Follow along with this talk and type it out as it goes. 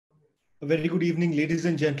A very good evening, ladies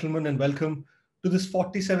and gentlemen, and welcome to this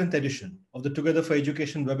 47th edition of the Together for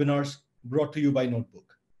Education webinars brought to you by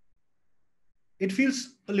Notebook. It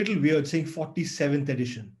feels a little weird saying 47th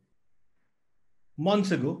edition.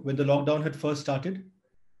 Months ago, when the lockdown had first started,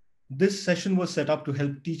 this session was set up to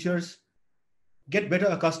help teachers get better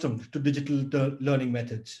accustomed to digital learning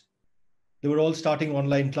methods. They were all starting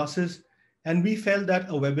online classes, and we felt that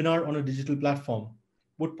a webinar on a digital platform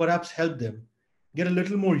would perhaps help them get a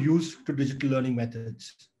little more used to digital learning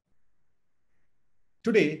methods.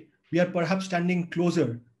 Today, we are perhaps standing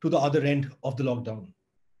closer to the other end of the lockdown,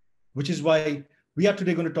 which is why we are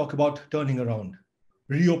today going to talk about turning around,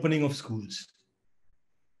 reopening of schools.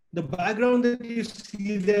 The background that you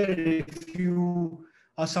see there, if you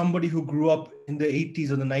are somebody who grew up in the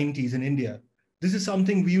 80s or the 90s in India, this is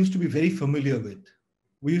something we used to be very familiar with.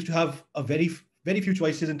 We used to have a very few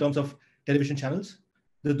choices in terms of television channels.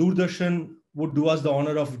 The Doordarshan would do us the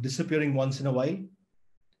honor of disappearing once in a while.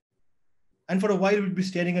 And for a while, we'd be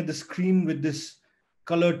staring at the screen with this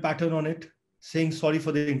colored pattern on it, saying sorry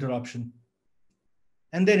for the interruption.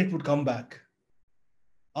 And then it would come back.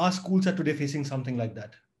 Our schools are today facing something like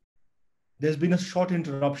that. There's been a short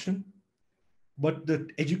interruption, but the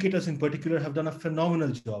educators in particular have done a phenomenal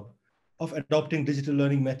job of adopting digital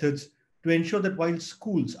learning methods to ensure that while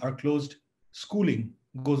schools are closed, schooling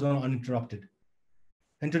goes on uninterrupted.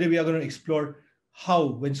 And today we are going to explore how,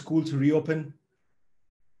 when schools reopen,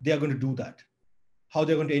 they are going to do that. How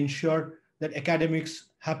they're going to ensure that academics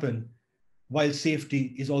happen while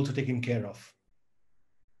safety is also taken care of.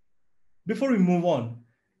 Before we move on,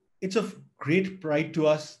 it's of great pride to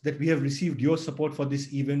us that we have received your support for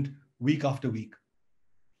this event week after week.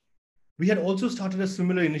 We had also started a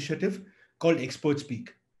similar initiative called Expert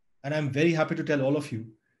Speak. And I'm very happy to tell all of you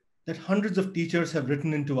that hundreds of teachers have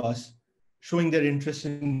written into us showing their interest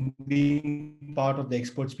in being part of the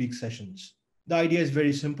Expert Speak sessions. The idea is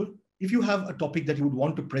very simple. If you have a topic that you would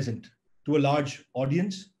want to present to a large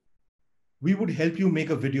audience, we would help you make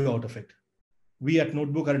a video out of it. We at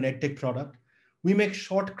Notebook are an EdTech product. We make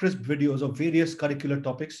short, crisp videos of various curricular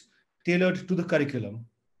topics tailored to the curriculum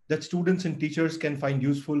that students and teachers can find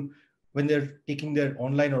useful when they're taking their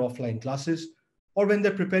online or offline classes, or when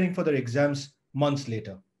they're preparing for their exams months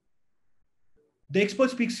later. The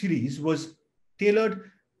Expert Speak series was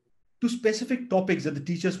tailored to specific topics that the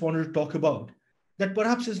teachers wanted to talk about that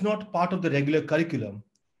perhaps is not part of the regular curriculum,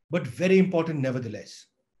 but very important nevertheless.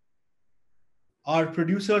 Our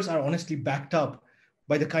producers are honestly backed up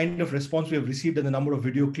by the kind of response we have received and the number of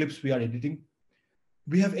video clips we are editing.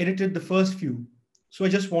 We have edited the first few, so I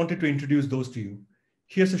just wanted to introduce those to you.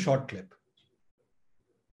 Here's a short clip.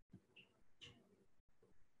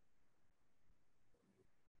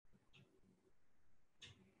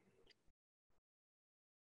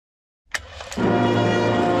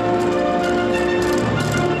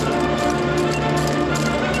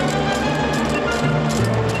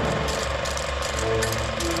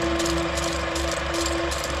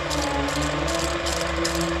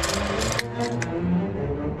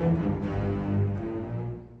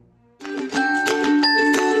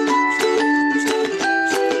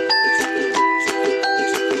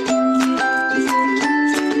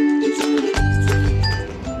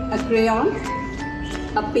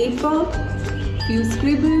 A paper, few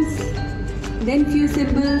scribbles, then few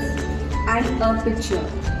symbols and a picture.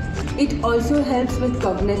 It also helps with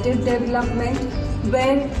cognitive development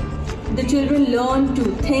where the children learn to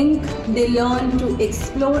think, they learn to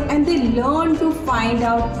explore, and they learn to find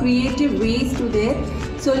out creative ways to their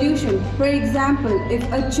solution. For example, if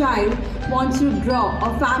a child wants to draw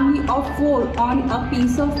a family of 4 on a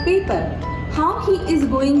piece of paper, how he is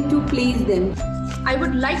going to place them? I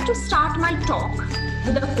would like to start my talk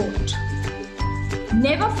with a quote.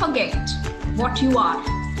 Never forget what you are,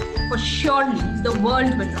 for surely the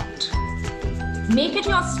world will not. Make it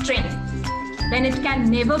your strength, then it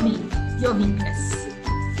can never be your weakness.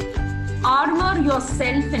 Armor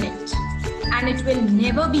yourself in it, and it will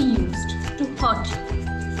never be used to hurt you.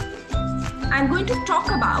 I'm going to talk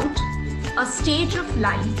about a stage of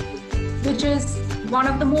life which is one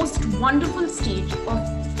of the most wonderful stage of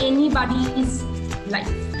anybody's life.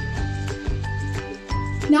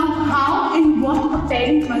 Now, how and what a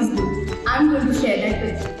parent must do, I'm going to share that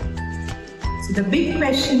with you. So the big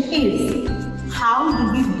question is, how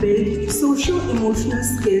do we build socio-emotional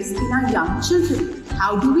skills in our young children?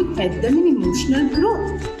 How do we help them in emotional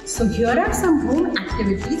growth? So here are some home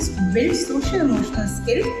activities to build socio-emotional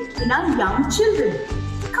skills in our young children.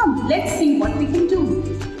 Come, let's see what we can do.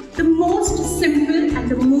 The most simple and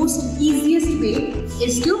the most easiest way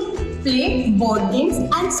is to play board games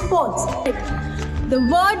and sports. The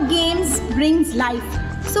word games brings life.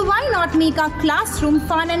 So why not make our classroom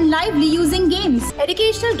fun and lively using games?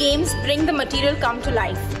 Educational games bring the material come to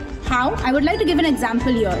life. How? I would like to give an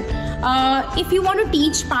example here. If you want to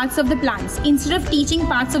teach parts of the plants, instead of teaching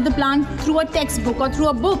parts of the plant through a textbook or through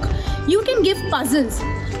a book, you can give puzzles.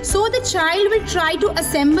 So the child will try to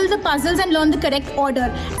assemble the puzzles and learn the correct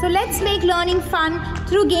order. So let's make learning fun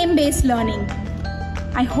through game-based learning.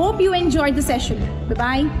 I hope you enjoyed the session.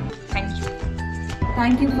 Bye-bye. Thank you.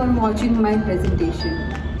 Thank you for watching my presentation.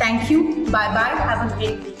 Thank you. Bye-bye. Have a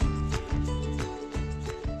great day.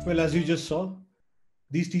 Well, as you just saw,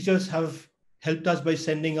 these teachers have helped us by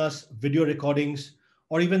sending us video recordings,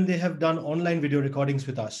 or even they have done online video recordings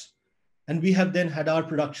with us. And we have then had our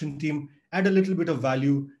production team add a little bit of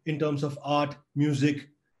value in terms of art, music,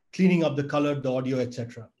 cleaning up the color, the audio,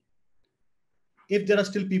 etc. If there are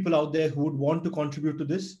still people out there who would want to contribute to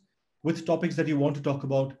this with topics that you want to talk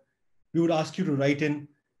about, we would ask you to write in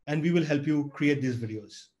and we will help you create these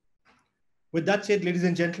videos. With that said, ladies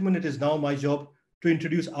and gentlemen, it is now my job to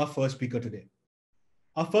introduce our first speaker today.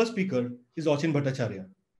 Our first speaker is Achin Bhattacharyya.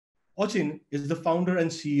 Achin is the founder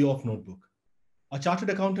and CEO of Notebook. A chartered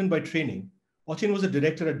accountant by training, Achin was a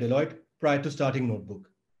director at Deloitte prior to starting Notebook.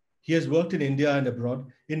 He has worked in India and abroad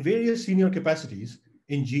in various senior capacities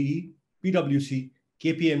in GE, PwC,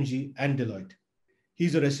 KPMG, and Deloitte. He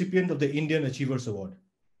is a recipient of the Indian Achievers Award.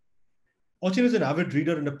 Achin is an avid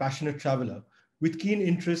reader and a passionate traveler with keen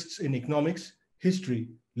interests in economics, history,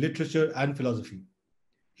 literature, and philosophy.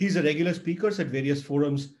 He is a regular speaker at various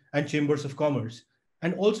forums and chambers of commerce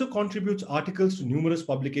and also contributes articles to numerous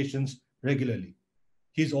publications regularly.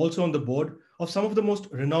 He is also on the board of some of the most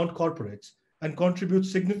renowned corporates and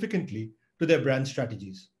contributes significantly to their brand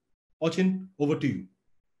strategies. Achin, over to you.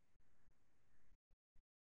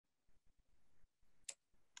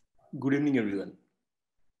 Good evening, everyone.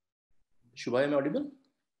 Shubha, am I audible?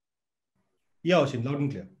 Yeah, Achin, loud and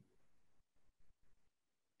clear.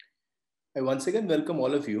 I once again welcome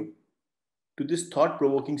all of you to this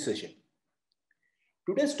thought-provoking session.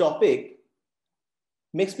 Today's topic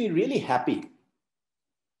makes me really happy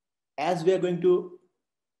as we are going to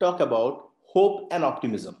talk about hope and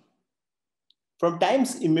optimism. From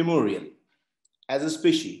times immemorial, as a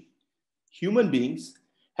species, human beings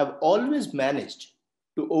have always managed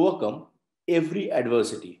to overcome every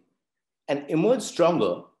adversity and emerge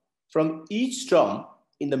stronger from each storm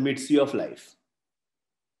in the mid-sea of life.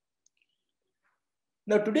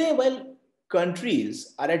 Now today, while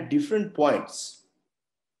countries are at different points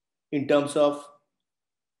in terms of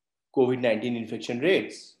COVID-19 infection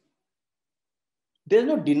rates, there's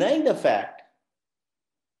no denying the fact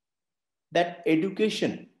that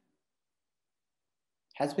education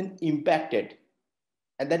has been impacted,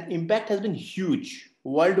 and that impact has been huge.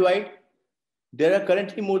 Worldwide, there are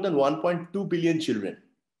currently more than 1.2 billion children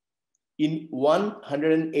in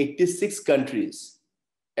 186 countries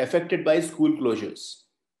affected by school closures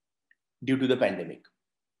due to the pandemic.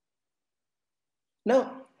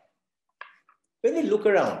 Now, when we look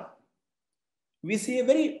around, we see a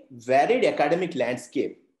very varied academic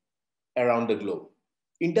landscape around the globe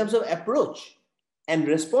in terms of approach and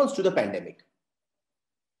response to the pandemic.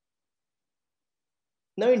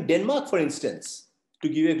 Now in Denmark, for instance, to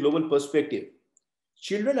give you a global perspective,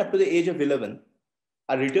 children up to the age of 11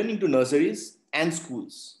 are returning to nurseries and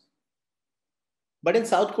schools. But in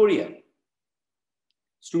South Korea,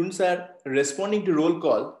 students are responding to roll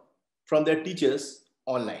call from their teachers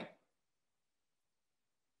online.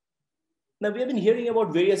 Now we have been hearing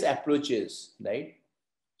about various approaches, right?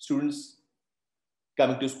 Students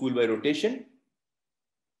coming to school by rotation,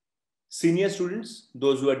 senior students,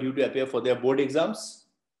 those who are due to appear for their board exams,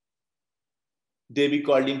 they be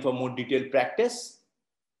called in for more detailed practice.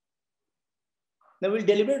 Now we'll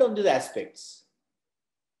deliberate on these aspects.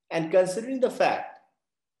 And considering the fact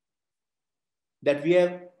that we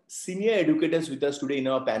have senior educators with us today in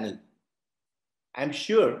our panel, I'm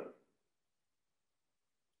sure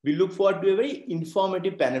we look forward to a very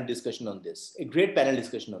informative panel discussion on this, a great panel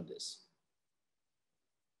discussion on this.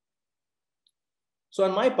 So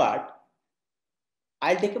on my part,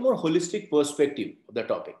 I'll take a more holistic perspective of the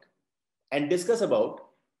topic and discuss about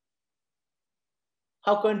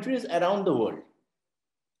how countries around the world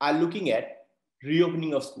are looking at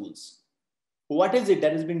reopening of schools. What is it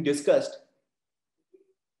that is being discussed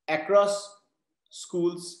across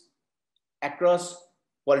schools, across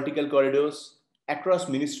political corridors, across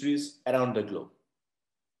ministries around the globe?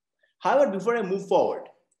 However, before I move forward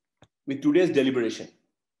with today's deliberation,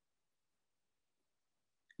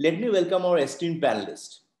 let me welcome our esteemed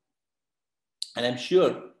panelists. And I'm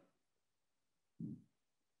sure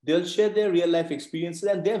they'll share their real life experiences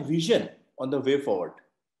and their vision on the way forward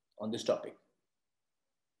on this topic.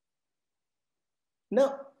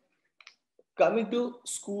 Now, coming to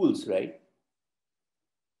schools, right?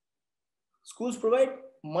 Schools provide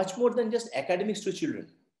much more than just academics to children.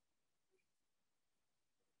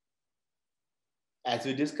 As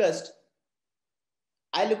we discussed,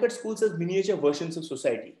 I look at schools as miniature versions of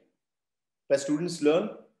society, where students learn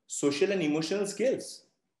social and emotional skills,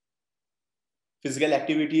 physical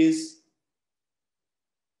activities,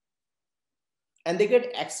 and they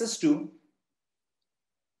get access to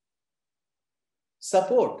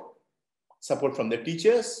support from their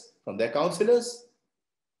teachers, from their counselors.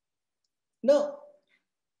 Now,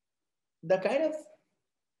 the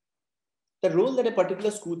role that a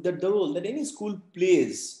particular school, the role that any school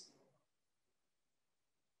plays,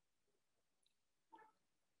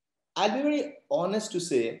 I'll be very honest to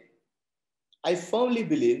say, I firmly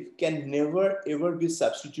believe can never ever be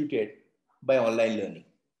substituted by online learning.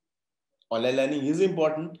 Online learning is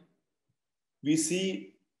important. We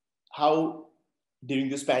see how during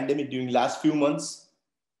this pandemic, during last few months,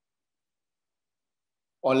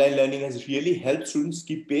 online learning has really helped students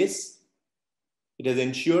keep pace. It has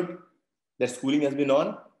ensured that schooling has been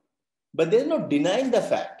on, but there's no denying the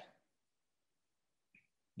fact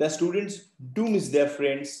that students do miss their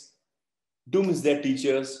friends, do miss their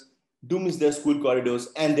teachers, do miss their school corridors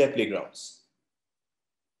and their playgrounds.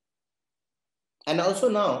 And also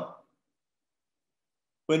now,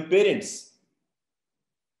 when parents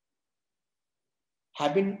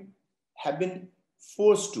have been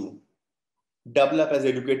forced to develop as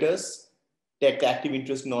educators, take active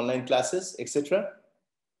interest in online classes, etc.,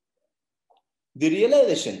 the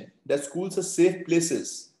realization that schools are safe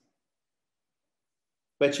places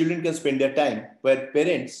where children can spend their time, where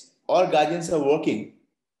parents or guardians are working,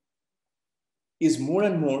 is more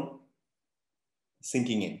and more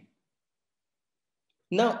sinking in.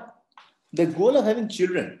 Now, the goal of having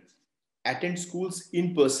children attend schools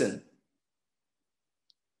in person.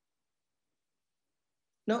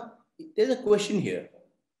 Now, there's a question here.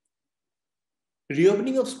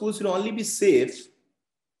 Reopening of schools will only be safe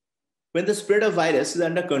when the spread of virus is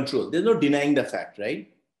under control. There's no denying the fact,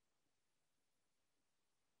 right?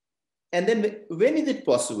 And then when is it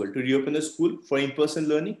possible to reopen the school for in-person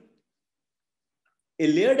learning? A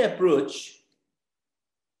layered approach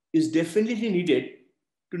is definitely needed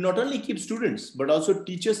to not only keep students, but also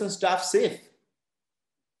teachers and staff safe.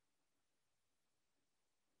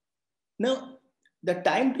 Now, the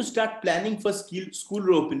time to start planning for school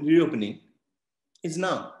reopening is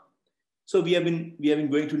now. So we have been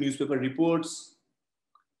going through newspaper reports.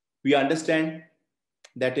 We understand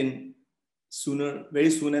that very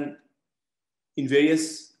soon and in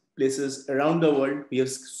various places around the world, we have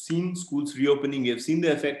seen schools reopening, we have seen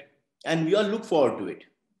the effect, and we all look forward to it.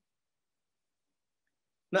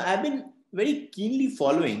 Now, I've been very keenly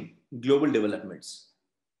following global developments.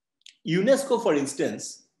 UNESCO, for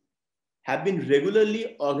instance, have been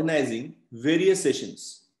regularly organizing various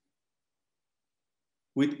sessions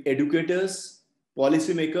with educators,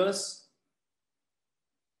 policymakers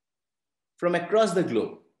from across the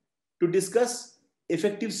globe to discuss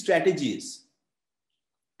effective strategies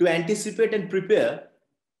to anticipate and prepare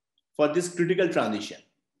for this critical transition.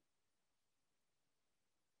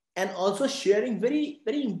 And also sharing very,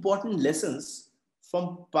 very important lessons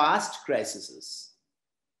from past crises.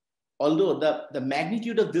 Although the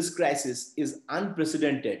magnitude of this crisis is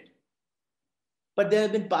unprecedented, but there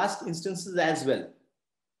have been past instances as well.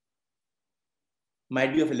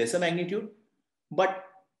 Might be of a lesser magnitude, but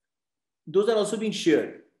those are also being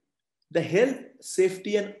shared. The health,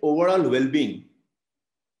 safety, and overall well-being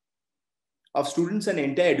of students and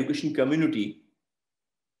entire education community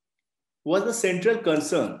was the central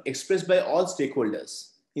concern expressed by all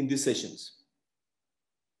stakeholders in these sessions.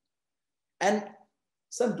 And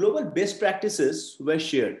some global best practices were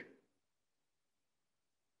shared.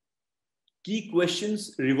 Key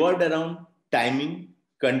questions revolved around timing,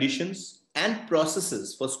 conditions, and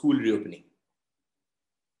processes for school reopening.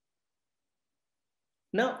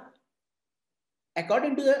 Now,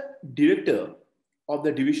 according to the director of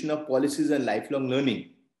the Division of Policies and Lifelong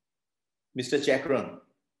Learning, Mr. Chakran,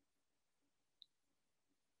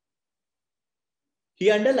 he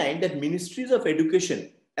underlined that ministries of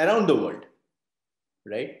education around the world,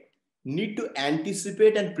 right, need to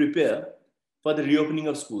anticipate and prepare for the reopening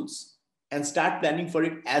of schools and start planning for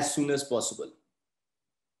it as soon as possible.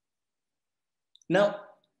 Now,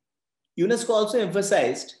 UNESCO also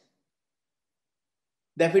emphasized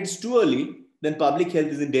that if it's too early, then public health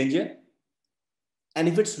is in danger. And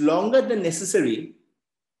if it's longer than necessary,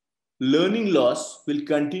 learning loss will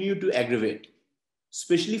continue to aggravate,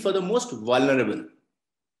 especially for the most vulnerable.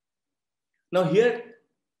 Now here,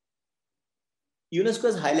 UNESCO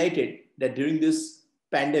has highlighted that during this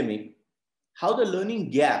pandemic, how the learning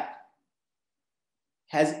gap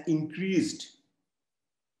has increased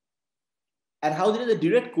and how there is a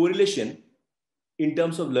direct correlation in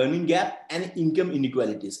terms of learning gap and income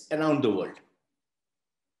inequalities around the world.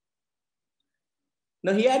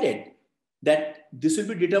 Now he added that this will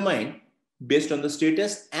be determined based on the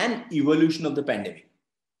status and evolution of the pandemic.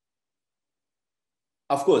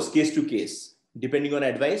 Of course, case to case, depending on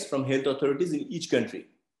advice from health authorities in each country.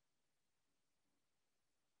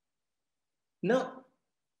 Now,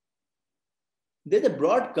 there's a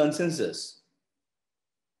broad consensus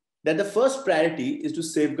that the first priority is to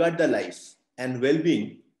safeguard the life and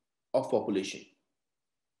well-being of population.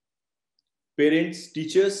 Parents,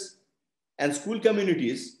 teachers, and school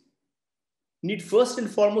communities need first and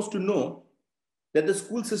foremost to know that the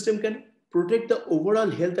school system can protect the overall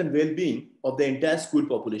health and well-being of the entire school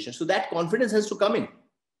population. So that confidence has to come in.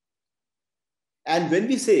 And when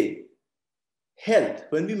we say health,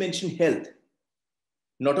 when we mention health,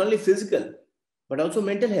 not only physical, but also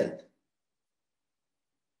mental health.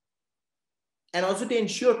 And also to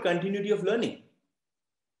ensure continuity of learning.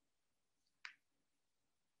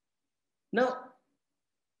 Now,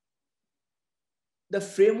 the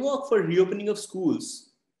framework for reopening of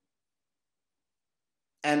schools,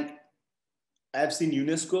 and I've seen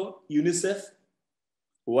UNESCO, UNICEF,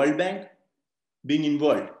 World Bank being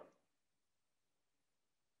involved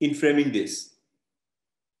in framing this.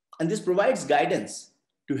 And this provides guidance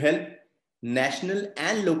to help national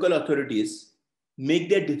and local authorities make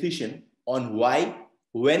their decision on why,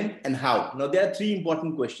 when, and how. Now, there are three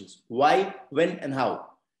important questions: why, when, and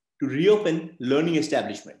how to reopen learning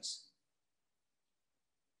establishments.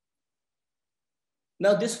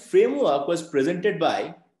 Now, this framework was presented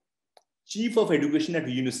by Chief of Education at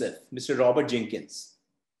UNICEF, Mr. Robert Jenkins.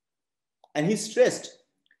 And he stressed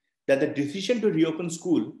that the decision to reopen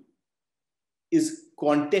school is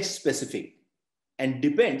context specific and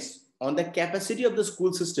depends on the capacity of the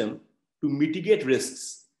school system to mitigate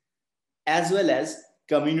risks, as well as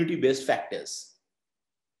community-based factors.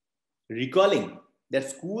 Recalling that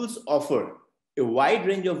schools offer a wide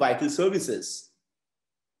range of vital services.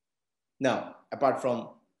 Now, apart from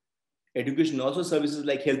education, also services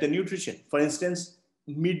like health and nutrition. For instance,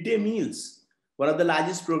 midday meals, one of the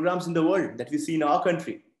largest programs in the world that we see in our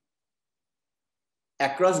country,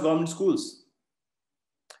 across government schools.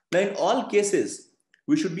 Now, in all cases,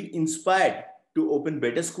 we should be inspired to open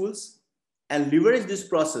better schools and leverage this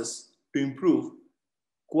process to improve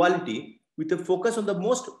quality with a focus on the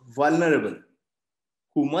most vulnerable,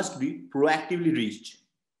 who must be proactively reached.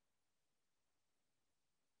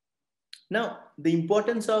 Now, the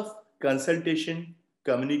importance of consultation,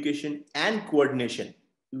 communication, and coordination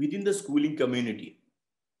within the schooling community,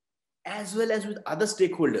 as well as with other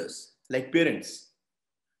stakeholders like parents,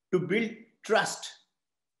 to build trust,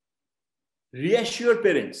 reassure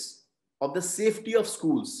parents of the safety of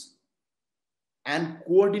schools, and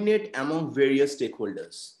coordinate among various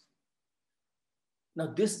stakeholders. Now,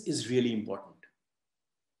 this is really important.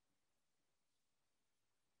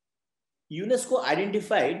 UNESCO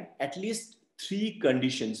identified at least 3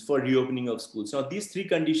 conditions for reopening of schools. Now, these 3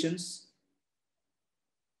 conditions,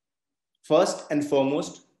 first and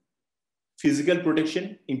foremost, physical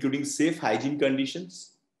protection, including safe hygiene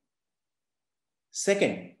conditions.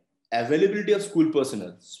 Second, availability of school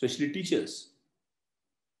personnel, especially teachers.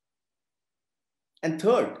 And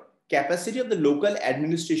third, capacity of the local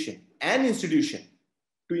administration and institution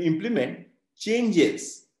to implement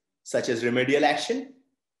changes such as remedial action,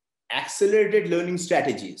 accelerated learning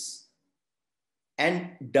strategies,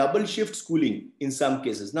 and double shift schooling in some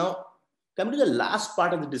cases. Now, coming to the last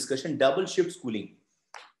part of the discussion, double shift schooling.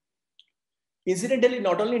 Incidentally,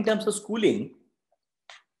 not only in terms of schooling,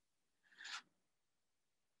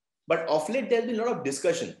 but of late there's been a lot of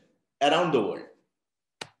discussion around the world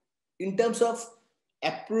in terms of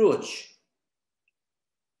approach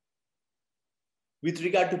with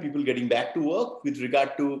regard to people getting back to work, with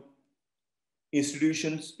regard to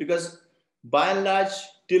institutions, because by and large,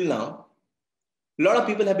 till now, a lot of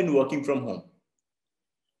people have been working from home.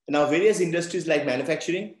 Now, various industries like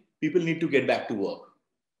manufacturing, people need to get back to work,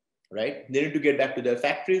 right? They need to get back to their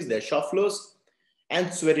factories, their shop floors,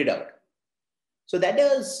 and sweat it out. So that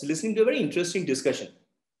is listening to a very interesting discussion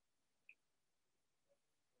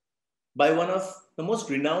by one of the most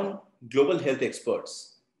renowned global health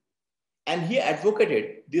experts. And he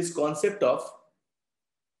advocated this concept of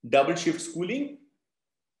double shift schooling,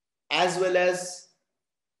 as well as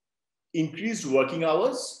increased working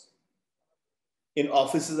hours in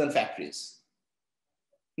offices and factories.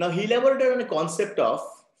 Now, he elaborated on a concept of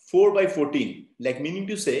 4 by 14, like meaning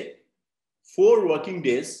to say 4 working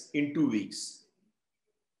days in 2 weeks.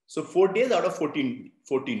 So 4 days out of 14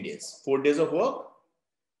 days, 4 days of work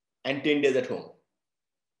and 10 days at home.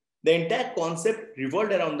 The entire concept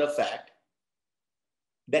revolved around the fact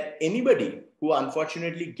that anybody who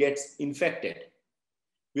unfortunately gets infected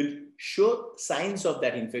will show signs of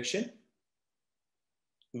that infection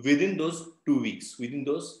within those 2 weeks, within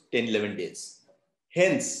those 10, 11 days.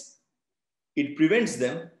 Hence, it prevents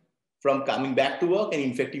them from coming back to work and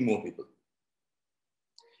infecting more people.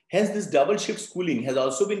 Hence, this double shift schooling has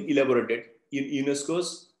also been elaborated in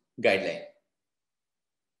UNESCO's guideline.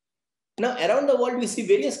 Now, around the world, we see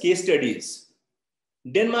various case studies.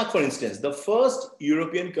 Denmark, for instance, the first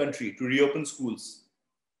European country to reopen schools.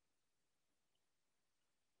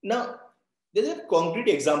 Now, there's a concrete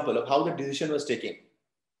example of how the decision was taken.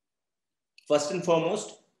 First and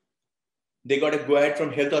foremost, they got a go-ahead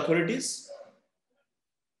from health authorities.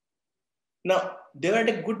 Now, they were at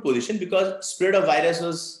a good position because spread of virus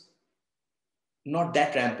was not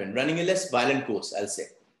that rampant, running a less violent course, I'll say.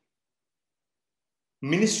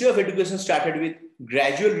 Ministry of Education started with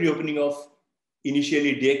gradual reopening of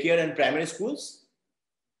initially daycare and primary schools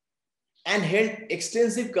and held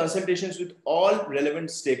extensive consultations with all relevant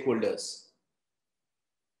stakeholders.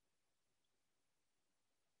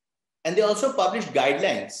 And they also published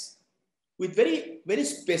guidelines with very, very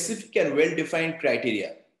specific and well-defined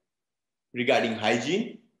criteria regarding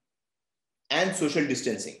hygiene and social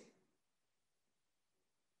distancing.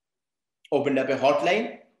 Opened up a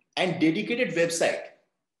hotline and dedicated website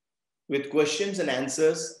with questions and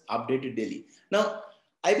answers updated daily. Now,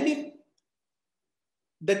 I believe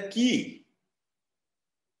the key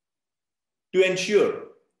to ensure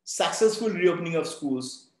successful reopening of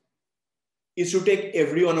schools is to take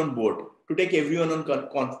everyone on board, to take everyone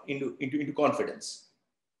into confidence.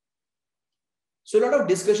 So a lot of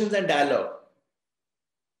discussions and dialogue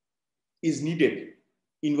is needed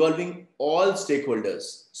involving all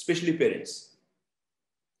stakeholders, especially parents.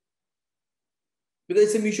 Because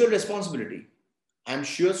it's a mutual responsibility. I'm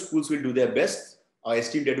sure schools will do their best. Our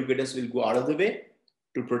esteemed educators will go out of the way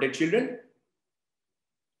to protect children,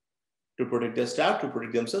 to protect their staff, to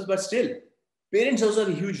protect themselves, but still, parents also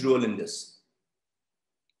have a huge role in this.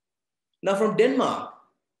 Now from Denmark,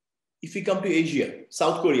 if we come to Asia,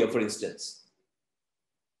 South Korea, for instance.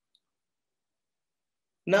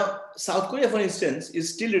 Now, South Korea, for instance,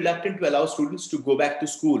 is still reluctant to allow students to go back to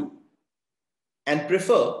school and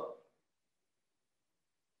prefer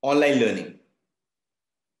online learning.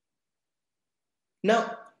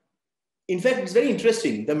 Now, in fact, it's very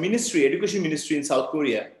interesting. The ministry, education ministry in South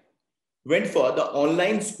Korea went for the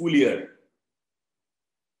online school year.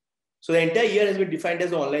 So the entire year has been defined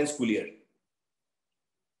as the online school year.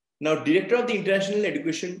 Now, Director of the International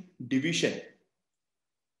Education Division,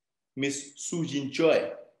 Ms. Su Jin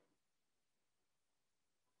Choi,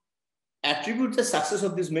 attributes the success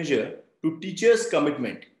of this measure to teachers'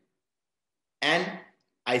 commitment and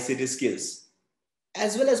ICT skills,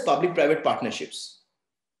 as well as public-private partnerships,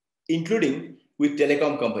 including with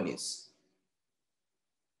telecom companies.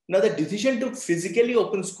 Now, the decision to physically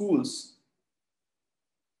open schools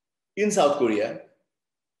in South Korea,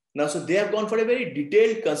 now, so they have gone for a very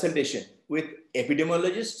detailed consultation with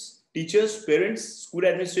epidemiologists, teachers, parents, school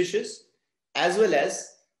administrators, as well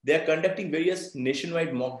as they are conducting various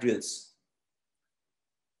nationwide mock drills.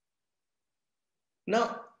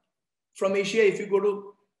 Now, from Asia, if you go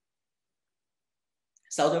to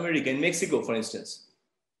South America, in Mexico, for instance,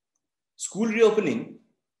 school reopening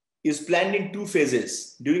is planned in 2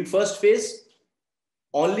 phases. During first phase,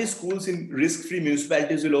 only schools in risk-free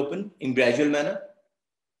municipalities will open in gradual manner,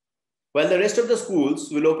 while the rest of the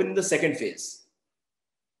schools will open in the second phase.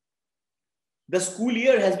 The school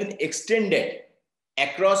year has been extended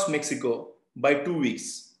across Mexico by 2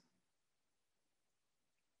 weeks.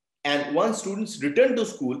 And once students return to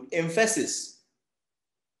school, emphasis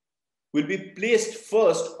will be placed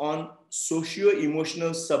first on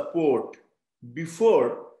socio-emotional support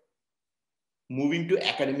before moving to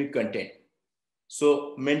academic content.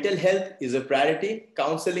 So mental health is a priority,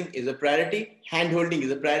 counseling is a priority, hand-holding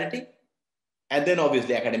is a priority, and then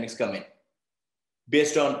obviously academics come in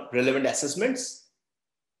based on relevant assessments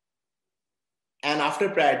and after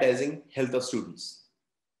prioritizing health of students.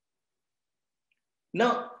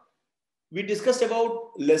 Now, we discussed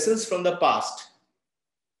about lessons from the past.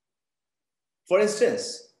 For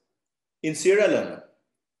instance, in Sierra Leone,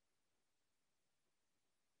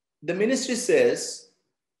 the ministry says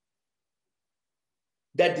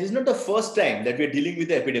that this is not the first time that we are dealing with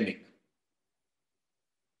the epidemic.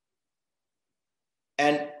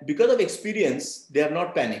 And because of experience, they have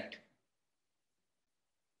not panicked.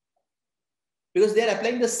 Because they are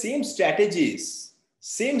applying the same strategies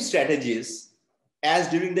as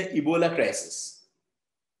during the Ebola crisis,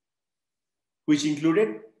 which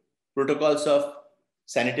included protocols of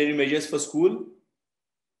sanitary measures for school,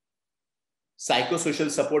 psychosocial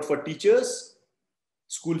support for teachers,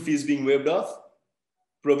 school fees being waived off,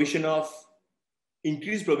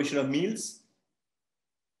 increased provision of meals,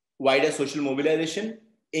 wider social mobilization,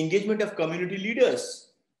 engagement of community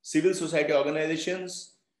leaders, civil society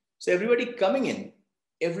organizations. So everybody coming in,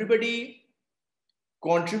 everybody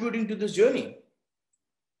contributing to this journey.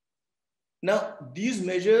 Now, these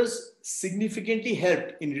measures significantly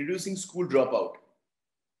helped in reducing school dropout.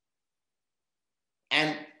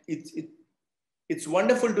 And it's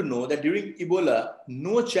wonderful to know that during Ebola,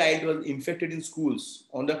 no child was infected in schools.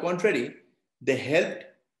 On the contrary, they helped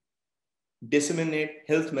disseminate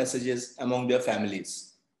health messages among their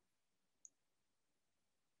families.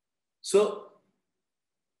 So,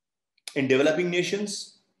 in developing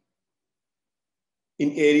nations,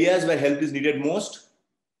 in areas where help is needed most,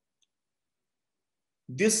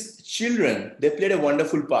 these children, they played a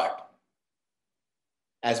wonderful part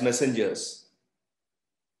as messengers.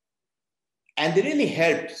 And they really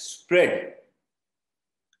helped spread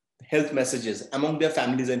health messages among their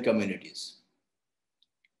families and communities.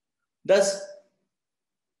 Thus,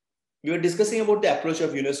 we were discussing about the approach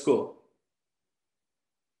of UNESCO,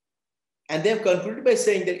 and they have concluded by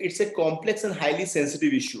saying that it's a complex and highly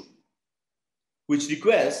sensitive issue, which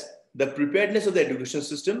requires the preparedness of the education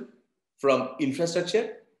system from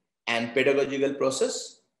infrastructure and pedagogical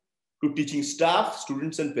process to teaching staff,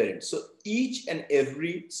 students, and parents. So each and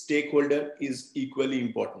every stakeholder is equally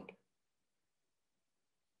important.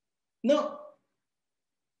 Now,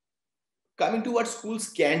 coming to what schools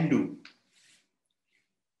can do,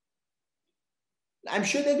 I'm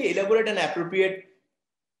sure they'll be elaborate and appropriate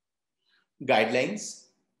guidelines,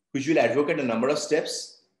 which will advocate a number of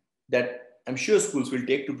steps that I'm sure schools will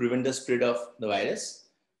take to prevent the spread of the virus.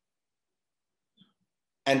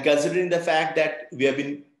 And considering the fact that we have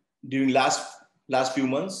been, during last few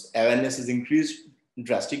months, awareness has increased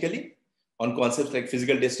drastically on concepts like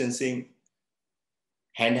physical distancing,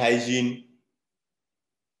 hand hygiene,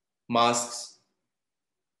 masks,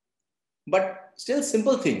 but still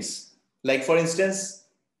simple things, like for instance,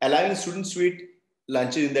 allowing students to eat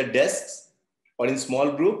lunches in their desks or in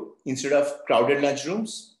small group instead of crowded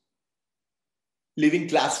lunchrooms, leaving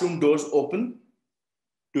classroom doors open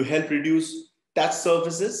to help reduce touch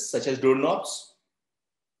surfaces such as doorknobs,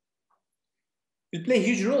 will play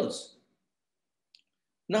huge roles.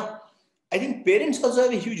 Now, I think parents also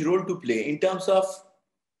have a huge role to play in terms of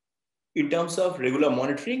regular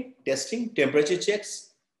monitoring, testing, temperature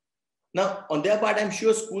checks. Now, on their part, I'm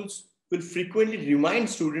sure schools will frequently remind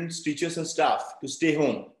students, teachers, and staff to stay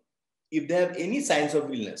home if they have any signs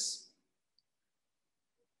of illness.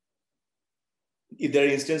 If there are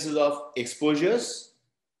instances of exposures,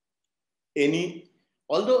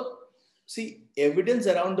 although, see, evidence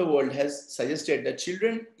around the world has suggested that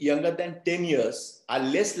children younger than 10 years are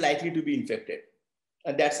less likely to be infected.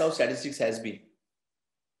 And that's how statistics has been.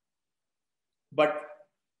 But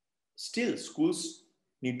still, schools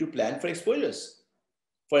need to plan for exposures.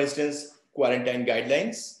 For instance, quarantine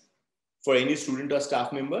guidelines for any student or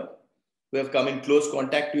staff member who have come in close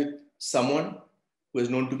contact with someone who is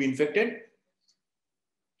known to be infected.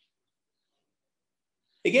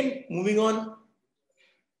 Again, moving on,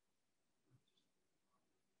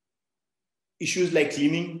 issues like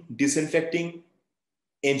cleaning, disinfecting,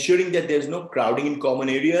 ensuring that there's no crowding in common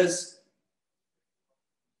areas.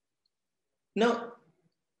 Now,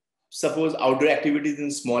 suppose outdoor activities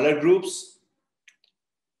in smaller groups.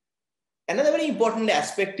 Another very important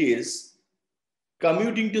aspect is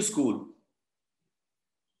commuting to school.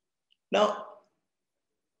 Now,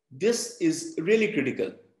 this is really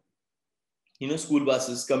critical. School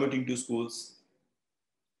buses, commuting to schools.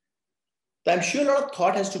 So I'm sure a lot of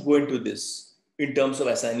thought has to go into this in terms of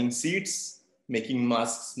assigning seats, making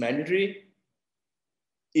masks mandatory,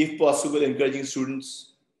 if possible, encouraging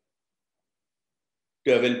students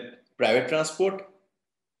to avail private transport.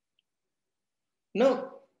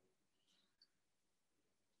 Now,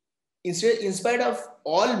 in spite of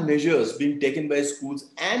all measures being taken by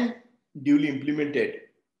schools and duly implemented,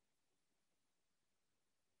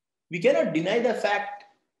 we cannot deny the fact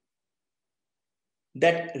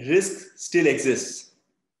that risk still exists.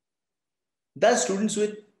 Thus, students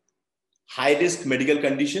with high-risk medical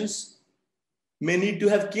conditions may need to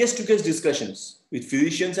have case-to-case discussions with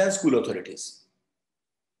physicians and school authorities.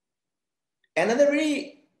 Another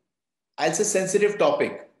very, I'll say, sensitive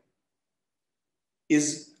topic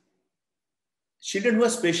is children who are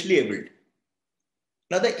specially abled.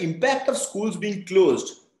 Now, the impact of schools being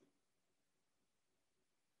closed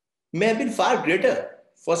may have been far greater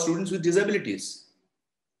for students with disabilities.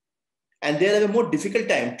 And they'll have a more difficult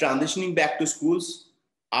time transitioning back to schools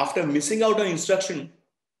after missing out on instruction,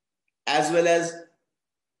 as well as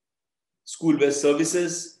school-based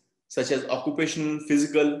services such as occupational,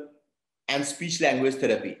 physical, and speech language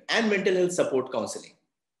therapy and mental health support counseling.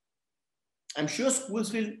 I'm sure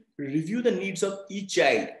schools will review the needs of each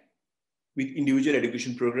child with individual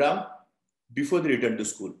education program before they return to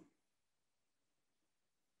school.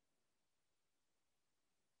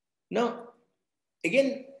 Now,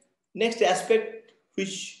 again, next aspect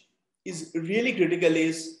which is really critical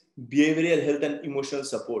is behavioral health and emotional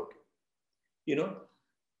support.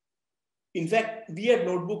 In fact, we at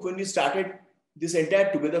Notebook, when we started this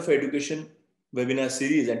entire Together for Education webinar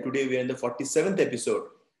series, and today we are in the 47th episode,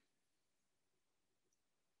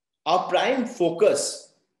 our prime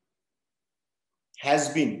focus has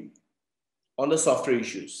been on the software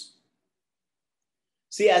issues.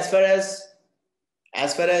 See, as far as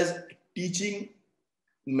teaching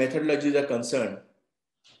methodologies are concerned,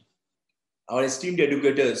 our esteemed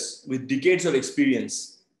educators with decades of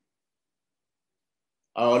experience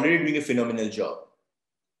are already doing a phenomenal job.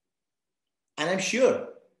 And I'm sure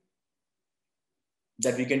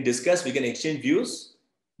that we can discuss, we can exchange views,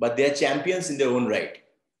 but they are champions in their own right.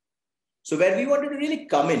 So where we wanted to really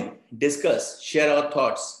come in, discuss, share our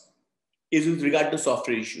thoughts is with regard to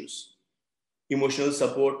software issues, emotional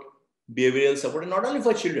support, behavioral support, and not only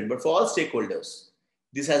for children, but for all stakeholders.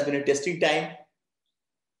 This has been a testing time.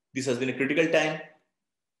 This has been a critical time.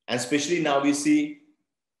 And especially now we see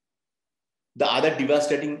the other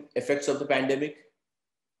devastating effects of the pandemic,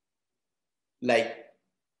 like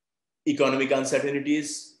economic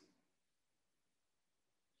uncertainties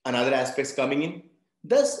and other aspects coming in.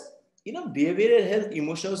 Thus, behavioral health,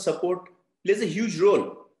 emotional support plays a huge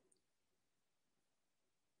role,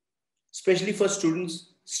 especially for students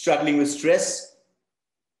struggling with stress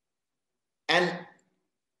and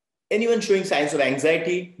anyone showing signs of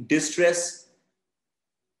anxiety, distress.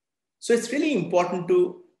 So it's really important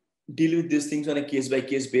to deal with these things on a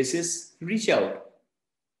case-by-case basis, reach out.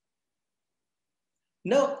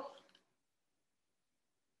 Now,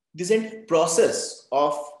 this process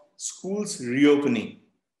of schools reopening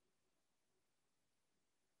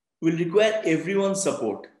will require everyone's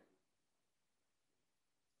support.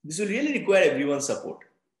 This will really require everyone's support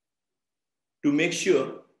to make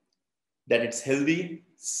sure that it's healthy,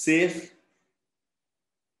 safe,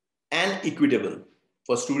 and equitable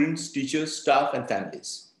for students, teachers, staff, and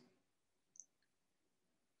families.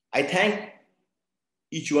 I thank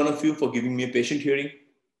each one of you for giving me a patient hearing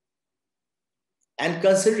and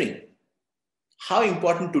considering how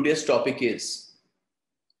important today's topic is.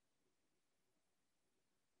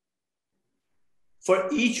 For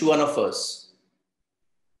each one of us,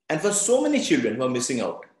 and for so many children who are missing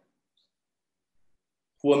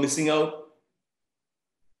out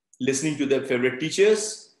listening to their favorite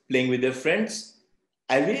teachers, playing with their friends,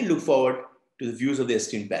 I really look forward to the views of the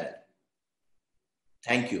esteemed panel.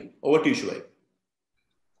 Thank you. Over to you, Shoaib.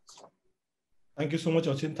 Thank you so much,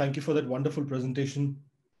 Achin. Thank you for that wonderful presentation.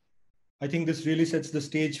 I think this really sets the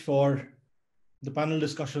stage for the panel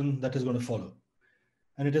discussion that is going to follow.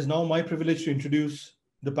 And it is now my privilege to introduce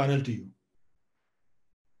the panel to you.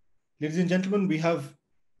 Ladies and gentlemen, we have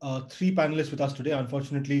 3 panelists with us today.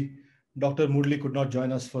 Unfortunately, Dr. Murli could not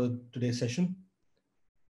join us for today's session.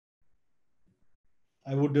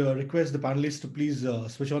 I would request the panelists to please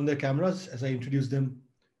switch on their cameras as I introduce them.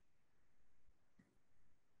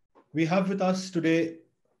 We have with us today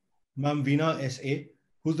Ma'am Veena S.A.,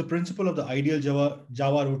 who's the principal of the Ideal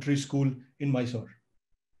Jawa Rotary School in Mysuru.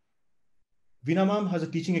 Veena ma'am has a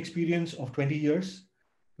teaching experience of 20 years,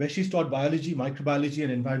 where she's taught biology, microbiology,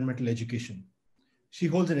 and environmental education. She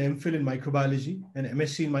holds an MPhil in microbiology, an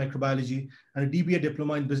MSc in microbiology, and a DBA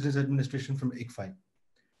diploma in business administration from ICFI.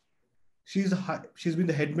 She's been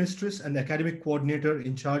the headmistress and the academic coordinator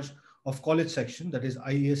in charge of college section, that is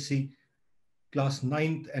IESC class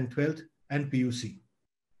 9th and 12th and PUC.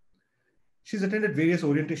 She's attended various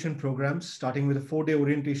orientation programs, starting with a 4-day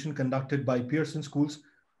orientation conducted by Pearson Schools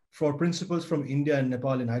for principals from India and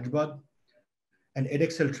Nepal in Hyderabad, and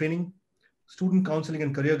EdExcel training, student counseling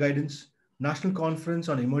and career guidance, National Conference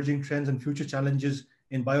on Emerging Trends and Future Challenges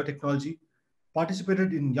in Biotechnology,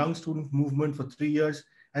 participated in Young Student Movement for 3 years,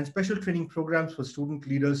 and special training programs for student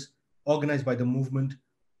leaders organized by the movement.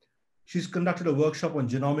 She's conducted a workshop on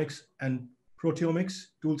genomics and proteomics,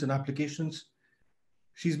 tools and applications.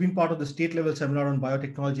 She's been part of the state-level seminar on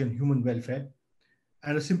biotechnology and human welfare,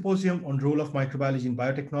 and a symposium on role of microbiology in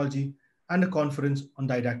biotechnology, and a conference on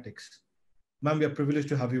didactics. Ma'am, we are privileged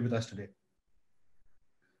to have you with us today.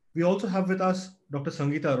 We also have with us Dr.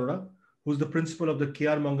 Sangeeta Arora, who is the principal of the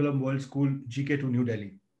K.R. Mangalam World School, GK2, New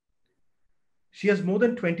Delhi. She has more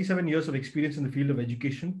than 27 years of experience in the field of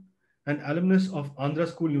education. An alumnus of Andhra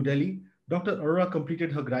School, New Delhi, Dr. Arora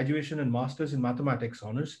completed her graduation and master's in mathematics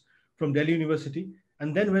honors from Delhi University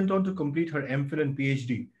and then went on to complete her MPhil and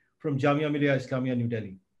PhD from Jamia Millia Islamia, New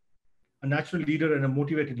Delhi. A natural leader and a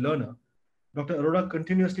motivated learner, Dr. Arora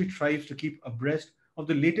continuously strives to keep abreast of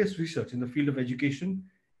the latest research in the field of education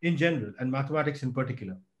in general and mathematics in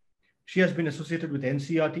particular. She has been associated with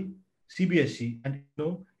NCERT, CBSE, and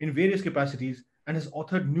IGNOU in various capacities and has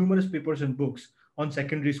authored numerous papers and books on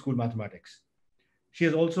secondary school mathematics. She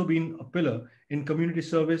has also been a pillar in community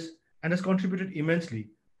service and has contributed immensely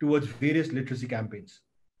towards various literacy campaigns.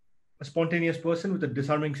 A spontaneous person with a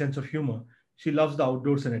disarming sense of humor, she loves the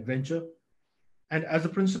outdoors and adventure. And as the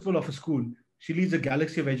principal of a school, she leads a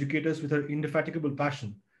galaxy of educators with her indefatigable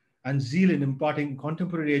passion and zeal in imparting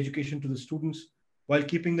contemporary education to the students while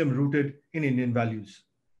keeping them rooted in Indian values.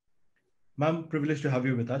 Ma'am, privileged to have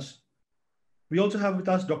you with us. We also have with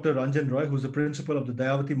us Dr. Ranjan Roy, who is the principal of the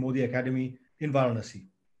Dayawati Modi Academy in Varanasi.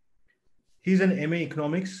 He is an MA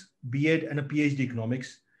Economics, B.Ed, and a PhD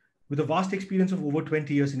Economics with a vast experience of over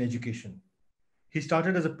 20 years in education. He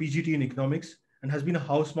started as a PGT in Economics and has been a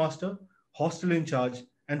housemaster, hostel in charge,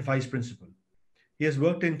 and vice principal. He has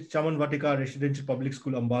worked in Chaman Vatika Residential Public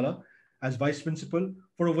School, Ambala, as vice principal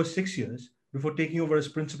for over 6 years before taking over as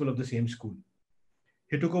principal of the same school.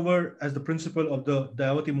 He took over as the principal of the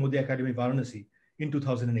Dayawati Modi Academy, Varanasi, in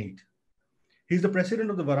 2008. He is the president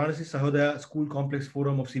of the Varanasi Sahodaya School Complex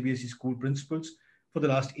Forum of CBSE School Principals for the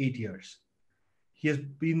last 8 years. He has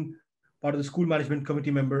been part of the school management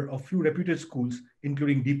committee member of few reputed schools,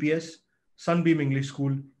 including DPS, Sunbeam English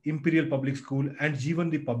School, Imperial Public School, and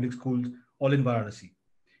Jeevandeep Public Schools, all in Varanasi.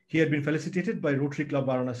 He had been felicitated by Rotary Club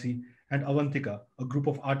Varanasi and Avantika, a group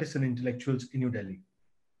of artists and intellectuals in New Delhi.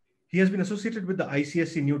 He has been associated with the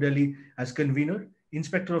ICSC New Delhi as convener,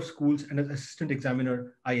 inspector of schools, and as assistant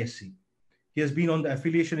examiner, ISC. He has been on the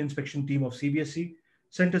affiliation inspection team of CBSE,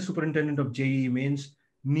 center superintendent of JEE Mains,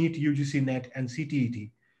 NEET, UGC NET, and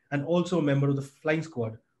CTET, and also a member of the flying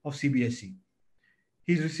squad of CBSE.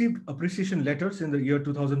 He's received appreciation letters in the year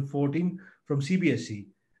 2014 from CBSE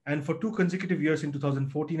and for 2 consecutive years in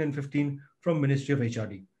 2014 and 15 from Ministry of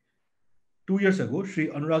HRD. 2 years ago, Sri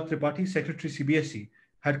Anurag Tripathi, Secretary CBSE,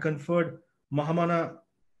 had conferred Mahamana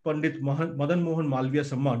Pandit Madan Mohan Malviya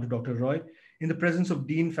Samman to Dr. Roy in the presence of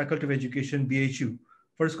Dean Faculty of Education, BHU,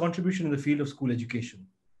 for his contribution in the field of school education.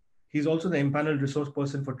 He is also the empaneled resource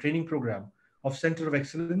person for training program of Center of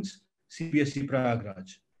Excellence, CBSE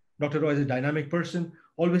Prayagraj. Dr. Roy is a dynamic person,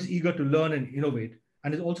 always eager to learn and innovate,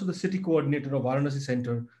 and is also the city coordinator of Varanasi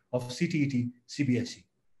Center of CTET CBSE.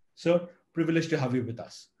 Sir, privileged to have you with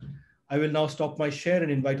us. I will now stop my share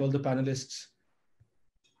and invite all the panelists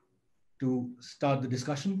to start the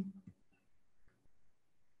discussion.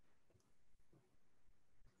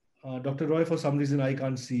 Dr. Roy, for some reason, I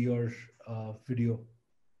can't see your video.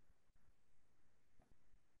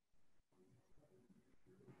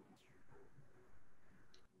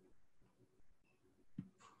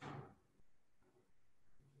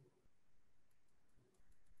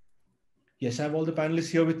 Yes, I have all the panelists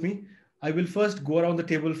here with me. I will first go around the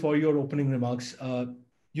table for your opening remarks.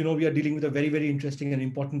 We are dealing with a very, very interesting and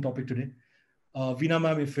important topic today. Veena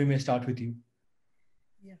ma'am, if we may start with you.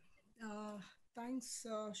 Yeah, thanks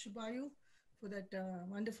Shubhayu for that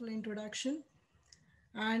wonderful introduction.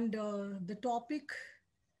 And the topic,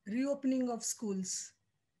 reopening of schools.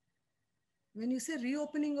 When you say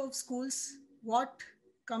reopening of schools, what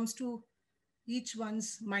comes to each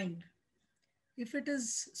one's mind? If it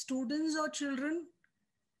is students or children,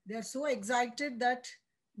 they are so excited that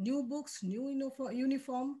new books, new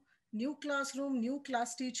uniform, new classroom, new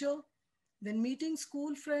class teacher, then meeting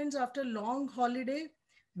school friends after long holiday,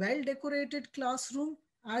 well-decorated classroom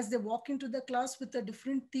as they walk into the class with a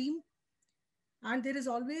different theme. And there is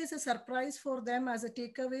always a surprise for them as a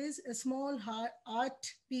takeaways, a small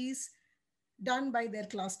art piece done by their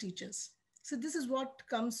class teachers. So this is what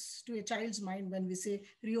comes to a child's mind when we say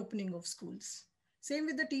reopening of schools. Same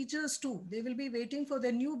with the teachers too. They will be waiting for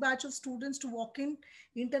their new batch of students to walk in,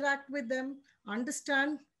 interact with them,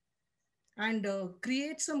 understand, and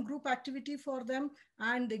create some group activity for them,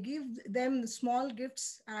 and give them small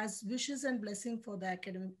gifts as wishes and blessing for the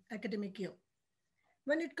academic year.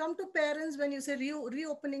 When it comes to parents, when you say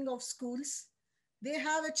reopening of schools, they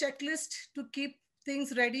have a checklist to keep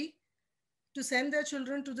things ready to send their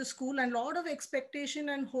children to the school, and a lot of expectation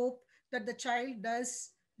and hope that the child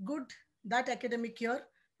does good that academic year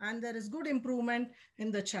and there is good improvement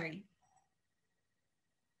in the child.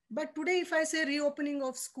 But today, if I say reopening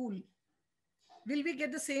of school, will we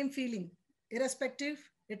get the same feeling? Irrespective,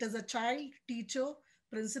 it is a child, teacher,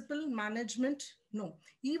 principal, management? No.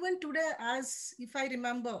 Even today, as if I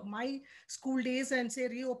remember my school days and say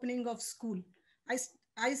reopening of school,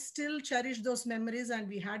 I still cherish those memories, and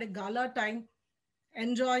we had a gala time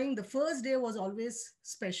enjoying. The first day was always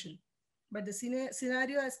special. But the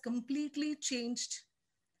scenario has completely changed.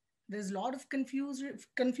 There's a lot of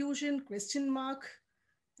confusion, question mark,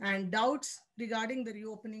 and doubts regarding the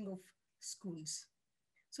reopening of schools.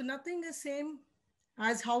 So nothing is same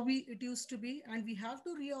as how it used to be, and we have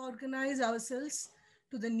to reorganize ourselves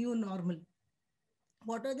to the new normal.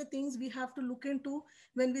 What are the things we have to look into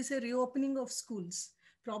when we say reopening of schools?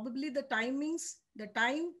 Probably the timings, the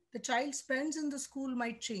time the child spends in the school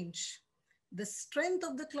might change. The strength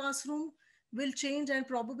of the classroom will change, and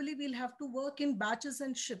probably we'll have to work in batches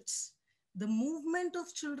and shifts. The movement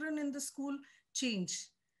of children in the school change,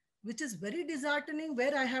 which is very disheartening,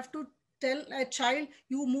 where I have to tell a child,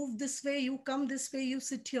 you move this way, you come this way, you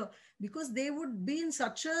sit here, because they would be in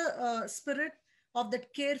such a spirit of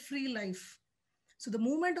that carefree life. So the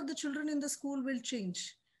movement of the children in the school will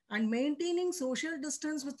change. And maintaining social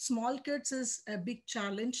distance with small kids is a big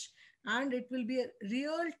challenge. And it will be a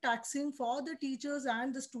real taxing for the teachers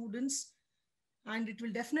and the students. And it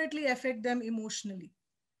will definitely affect them emotionally.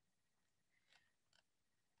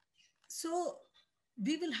 So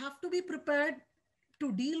we will have to be prepared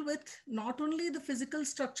to deal with not only the physical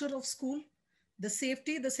structure of school, the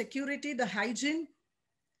safety, the security, the hygiene.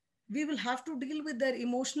 We will have to deal with their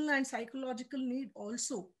emotional and psychological need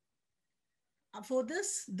also. For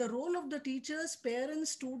this, the role of the teachers,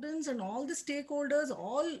 parents, students, and all the stakeholders,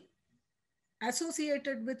 all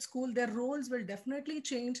associated with school, their roles will definitely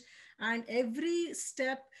change. And every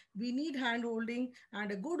step, we need handholding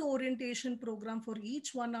and a good orientation program for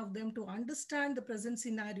each one of them to understand the present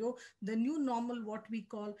scenario, the new normal, what we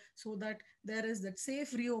call, so that there is that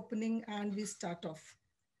safe reopening and we start off.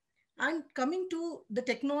 And coming to the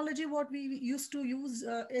technology, what we used to use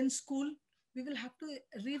in school, we will have to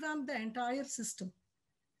revamp the entire system.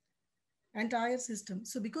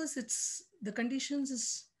 So because it's the conditions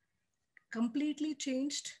is completely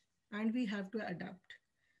changed, and we have to adapt.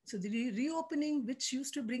 So the reopening, which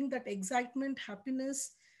used to bring that excitement,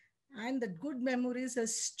 happiness, and the good memories,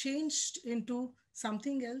 has changed into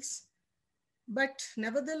something else. But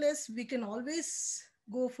nevertheless, we can always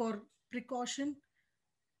go for precaution,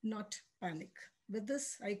 not panic. With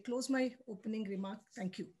this, I close my opening remark.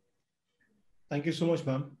 Thank you. Thank you so much,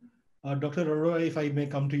 ma'am. Dr. Arora, if I may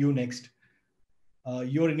come to you next,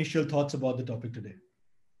 your initial thoughts about the topic today.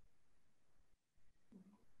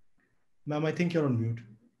 Ma'am, I think you're on mute.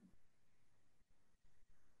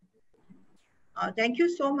 Thank you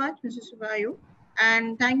so much, Mr. Subayu.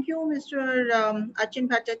 And thank you, Mr. Achin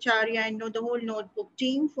Bhattacharyya and the whole notebook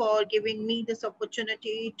team for giving me this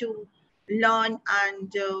opportunity to learn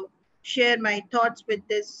and share my thoughts with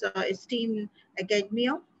this esteemed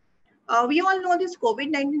academia. We all know this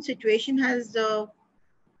COVID-19 situation has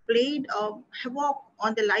played havoc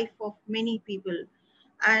on the life of many people,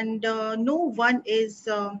 and no one is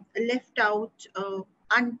left out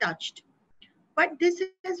untouched. But this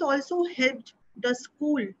has also helped the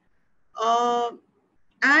school uh,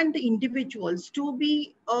 and the individuals to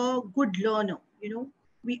be a good learner.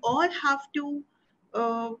 We all have to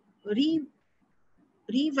uh, re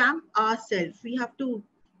revamp ourselves. We have to,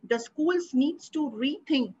 the schools needs to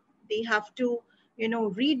rethink. They have to,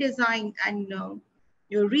 redesign and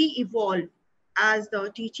re-evolve as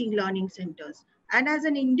the teaching learning centers. And as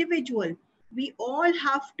an individual, we all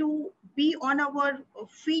have to be on our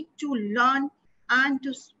feet to learn and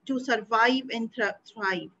to survive and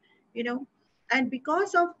thrive, And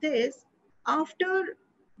because of this, after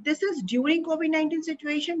this is during COVID-19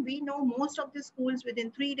 situation, we know most of the schools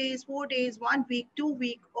within 3 days, 4 days, 1 week, 2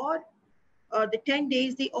 week, or the 10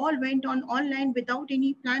 days, they all went on online without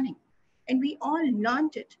any planning. And we all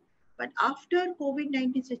learned it. But after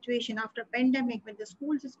COVID-19 situation, after pandemic, when the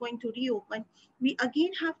schools is going to reopen, we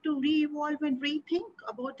again have to re-evolve and rethink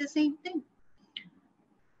about the same thing.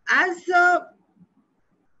 As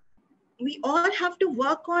we all have to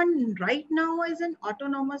work on right now as an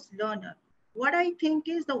autonomous learner. What I think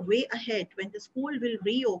is the way ahead when the school will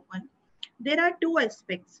reopen, there are two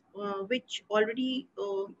aspects which already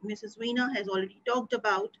Mrs. Veena has already talked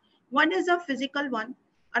about. One is a physical one,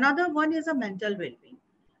 another one is a mental well-being.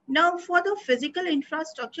 Now, for the physical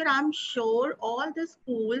infrastructure, I'm sure all the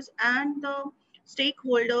schools and the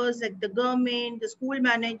stakeholders like the government, the school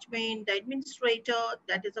management, the administrator,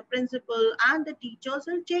 that is a principal, and the teachers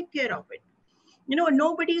will take care of it.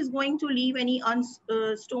 Nobody is going to leave any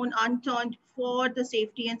stone unturned for the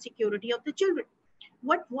safety and security of the children.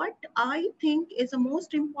 What I think is the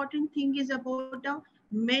most important thing is about the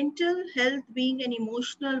mental health being and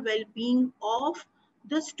emotional well-being of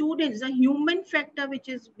the students, the human factor which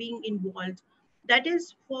is being involved. That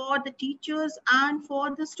is for the teachers and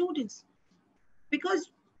for the students.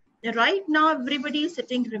 Because right now everybody is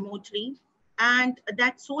sitting remotely, and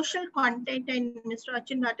that social content, and Mr.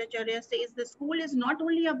 Achin Bhattacharyya says the school is not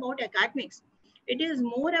only about academics, it is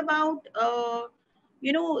more about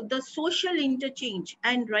the social interchange.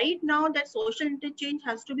 And right now that social interchange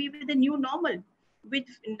has to be with the new normal, with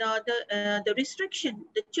the restriction.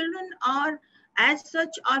 The children are as such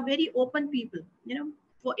are very open people,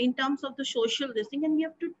 for in terms of the social this thing, and we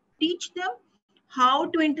have to teach them how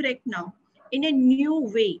to interact now in a new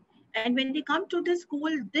way. And when they come to the school,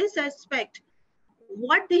 this aspect,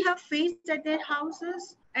 what they have faced at their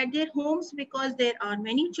houses, at their homes, because there are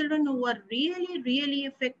many children who are really, really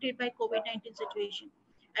affected by COVID-19 situation.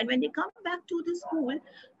 And when they come back to the school,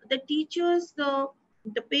 the teachers, the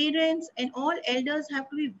parents, and all elders have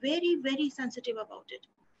to be very, very sensitive about it.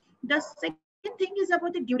 The second thing is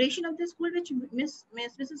about the duration of the school, which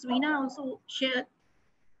Mrs. Veena also shared.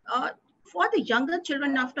 For the younger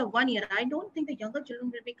children after 1 year, I don't think the younger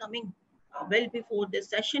children will be coming well before this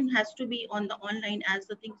session has to be on the online as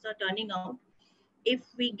the things are turning out. If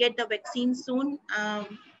we get the vaccine soon,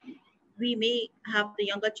 we may have the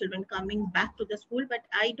younger children coming back to the school, but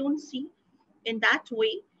I don't see in that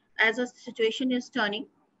way as a situation is turning.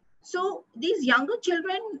 So these younger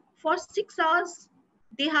children for 6 hours,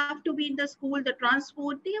 they have to be in the school, the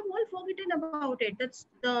transport, they have all forgotten about it. That's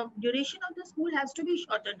the duration of the school has to be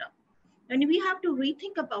shortened up. And we have to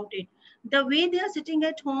rethink about it. The way they are sitting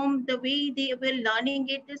at home, the way they were learning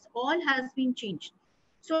it, this all has been changed.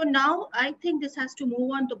 So now I think this has to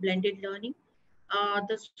move on to blended learning.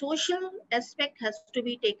 The social aspect has to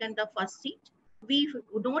be taken the first seat. We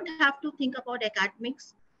don't have to think about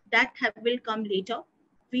academics. That will come later.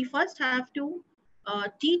 We first have to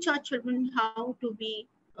teach our children how to be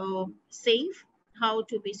safe, how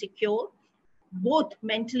to be secure, both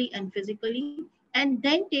mentally and physically, and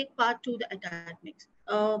then take part to the academics.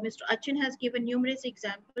 Mr. Achin has given numerous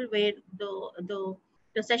examples where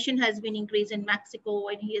the session has been increased in Mexico,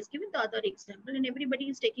 and he has given the other example, and everybody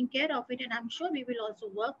is taking care of it, and I'm sure we will also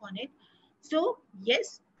work on it. So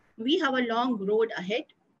yes, we have a long road ahead,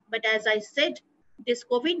 but as I said, this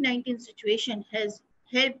COVID-19 situation has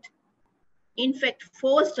helped, in fact,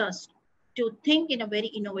 forced us to think in a very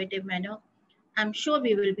innovative manner. I'm sure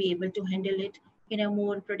we will be able to handle it in a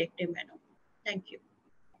more productive manner. Thank you.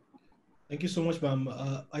 Thank you so much, ma'am.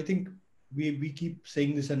 I think we keep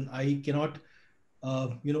saying this, and I cannot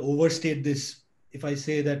overstate this if I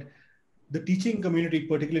say that the teaching community,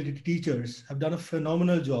 particularly teachers, have done a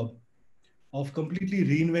phenomenal job of completely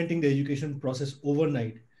reinventing the education process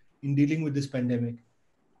overnight in dealing with this pandemic.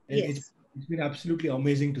 And yes. It's been absolutely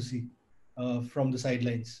amazing to see from the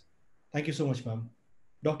sidelines. Thank you so much, ma'am.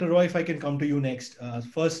 Dr. Roy, if I can come to you next.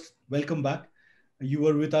 First, welcome back. You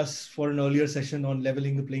were with us for an earlier session on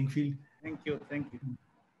leveling the playing field. Thank you. Thank you.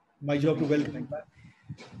 My job to welcome you back.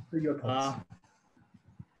 To your thoughts.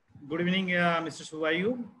 Good evening, Mr.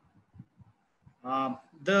 Suvayu.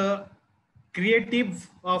 The creative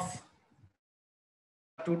of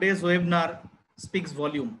today's webinar speaks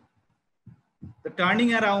volume. The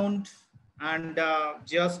turning around, and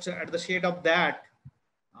just at the shade of that,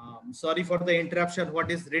 sorry for the interruption,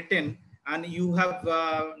 what is written, and you have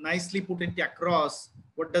nicely put it across.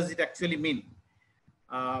 What does it actually mean?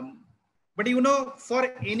 But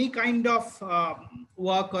for any kind of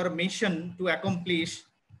work or mission to accomplish,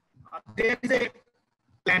 there is a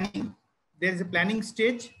planning. There is a planning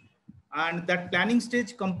stage, and that planning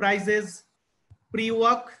stage comprises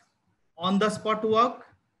pre-work, on-the-spot work,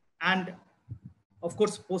 and of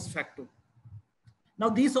course post-facto. Now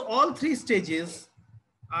these all three stages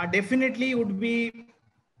definitely would be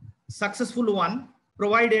successful one,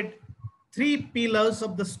 provided three pillars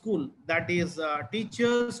of the school, that is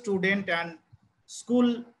teacher, student, and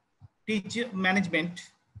school teacher management.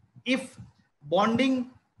 If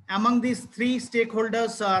bonding among these three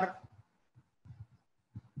stakeholders are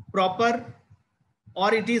proper,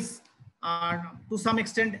 or it is to some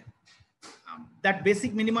extent that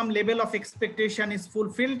basic minimum level of expectation is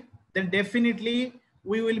fulfilled, then definitely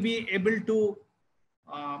we will be able to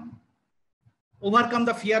overcome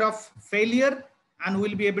the fear of failure, and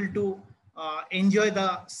we'll be able to enjoy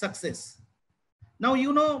the success. Now,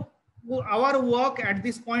 our work at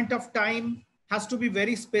this point of time has to be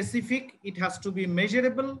very specific. It has to be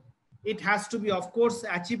measurable. It has to be, of course,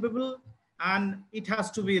 achievable. and it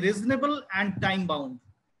has to be reasonable and time bound.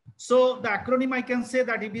 So the acronym, I can say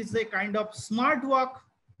that it is a kind of smart work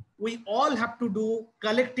we all have to do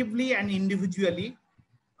collectively and individually.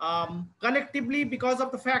 Collectively, because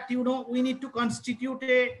of the fact, we need to constitute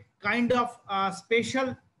a kind of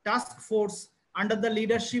special task force under the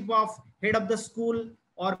leadership of head of the school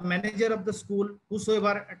or manager of the school,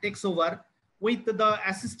 whosoever takes over, with the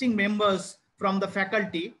assisting members from the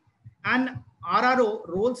faculty. And RRO,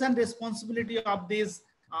 roles and responsibility of this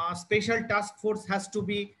special task force, has to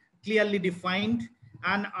be clearly defined.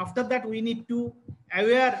 And after that, we need to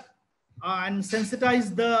aware and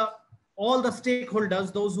sensitize all the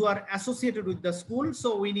stakeholders, those who are associated with the school.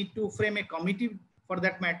 So we need to frame a committee for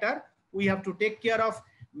that matter. We have to take care of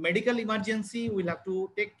medical emergency. We'll have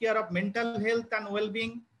to take care of mental health and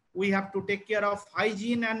well-being. We have to take care of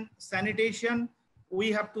hygiene and sanitation.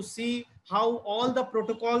 We have to see how all the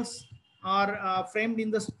protocols are framed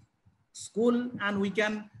in the school, and we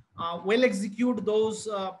can well execute those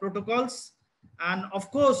protocols. And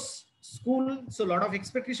of course, school, so a lot of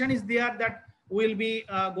expectation is there that we'll be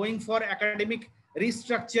going for academic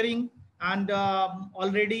restructuring, and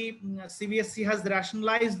already CBSE has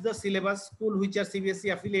rationalized the syllabus. School which are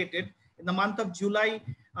CBSE affiliated, in the month of July,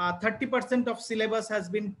 30% of syllabus has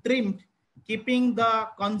been trimmed, keeping the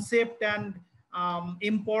concept and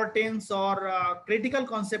importance or critical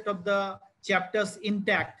concept of the chapters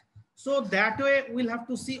intact. So that way we'll have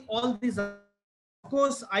to see all these. Of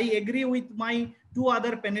course, I agree with my two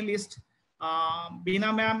other panelists,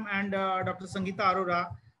 Veena ma'am and Dr. Sangeeta Arora.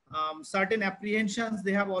 Certain apprehensions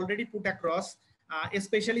they have already put across,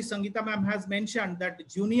 especially Sangeeta ma'am has mentioned that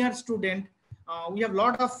junior student, we have a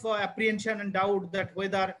lot of apprehension and doubt that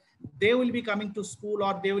whether they will be coming to school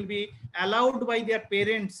or they will be allowed by their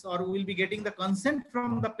parents, or will be getting the consent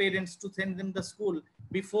from the parents to send them to school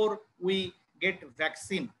before we get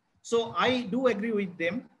vaccine. So I do agree with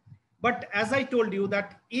them. But as I told you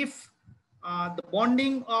that if the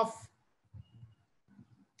bonding of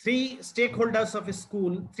three stakeholders of a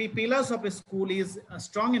school, three pillars of a school is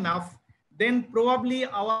strong enough, then probably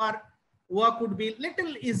our work would be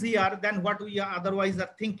little easier than what we are otherwise are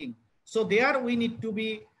thinking. So there we need to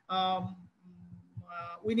be,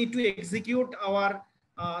 we need to execute our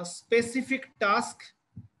specific task,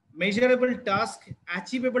 measurable task,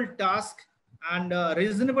 achievable task, and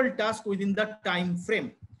reasonable task within the time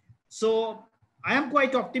frame. So I am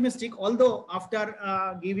quite optimistic, although after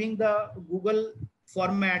giving the Google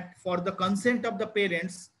format for the consent of the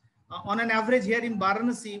parents, on an average here in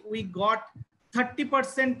Varanasi, we got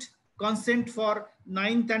 30% consent for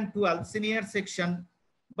 9th and 12th senior section.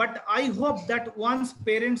 But I hope that once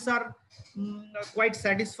parents are quite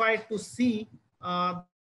satisfied to see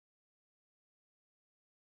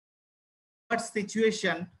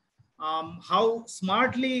situation, how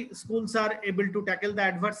smartly schools are able to tackle the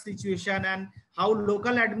adverse situation, and how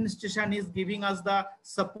local administration is giving us the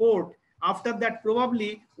support. After that,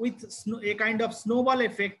 probably with a kind of snowball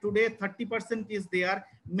effect, today 30% is there.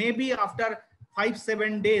 Maybe after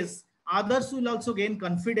 5-7 days, others will also gain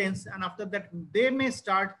confidence, and after that they may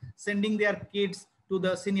start sending their kids to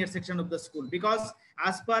the senior section of the school. Because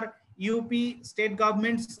as per UP state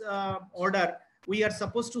government's order, we are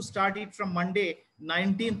supposed to start it from Monday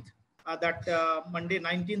 19th, Monday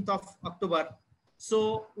 19th of October.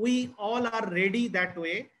 So we all are ready that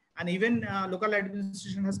way. And even local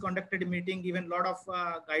administration has conducted a meeting, given a lot of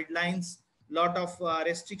guidelines, lot of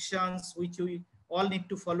restrictions, which we all need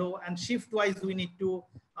to follow. And shift wise, we need to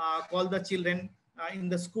call the children in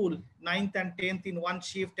the school, 9th and 10th in one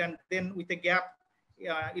shift, and then with a gap,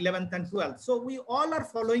 11th and 12th. So we all are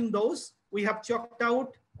following those. We have chalked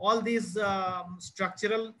out all these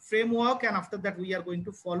structural framework, and after that we are going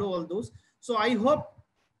to follow all those. So I hope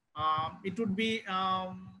it would be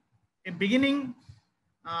a beginning,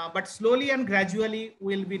 but slowly and gradually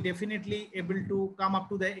we'll be definitely able to come up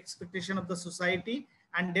to the expectation of the society.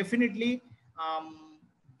 And definitely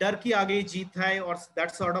dar ki aage jeet hai, or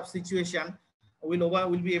that sort of situation,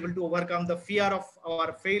 we'll be able to overcome the fear of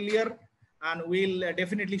our failure, and we'll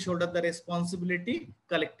definitely shoulder the responsibility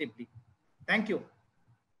collectively. Thank you.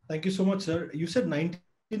 Thank you so much, sir. You said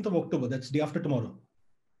 19th of October, that's day after tomorrow.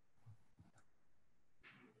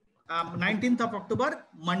 19th of October,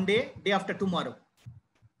 Monday, day after tomorrow.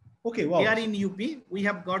 Okay, wow. We are in UP. We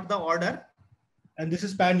have got the order. And this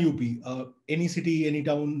is pan UP. Any city, any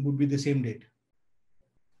town would be the same date.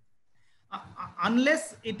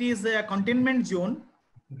 Unless it is a containment zone.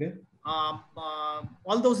 Okay.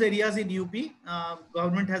 All those areas in UP,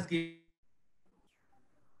 government has given.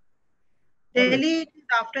 Delhi is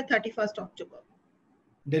after 31st October.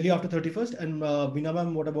 Delhi after 31st. And Veena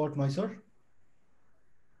ma'am, what about Mysuru?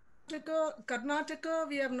 Karnataka,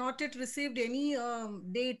 we have not yet received any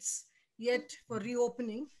dates yet for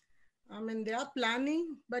reopening. I mean, they are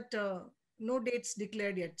planning, but no dates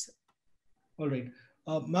declared yet. All right.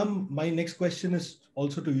 Ma'am, my next question is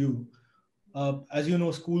also to you. As you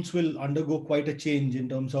know, schools will undergo quite a change in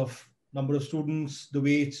terms of number of students, the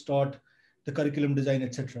way it's taught, the curriculum design,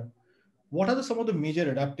 etc. What are some of the major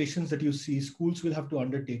adaptations that you see schools will have to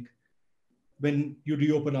undertake when you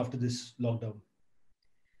reopen after this lockdown?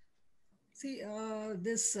 See,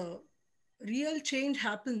 this real change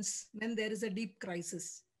happens when there is a deep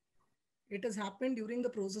crisis. It has happened during the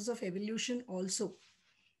process of evolution also.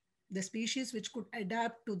 The species which could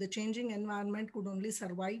adapt to the changing environment could only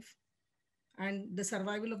survive, and the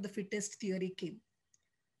survival of the fittest theory came.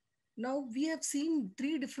 Now we have seen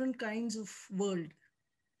three different kinds of world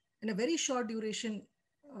in a very short duration,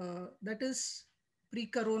 that is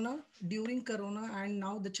pre-corona, during corona, and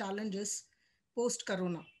now the challenge is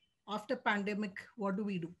post-corona. After pandemic, what do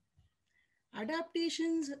we do?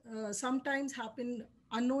 Adaptations sometimes happen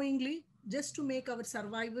unknowingly just to make our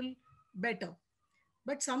survival better.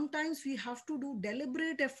 But sometimes we have to do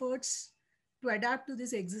deliberate efforts to adapt to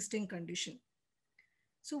this existing condition.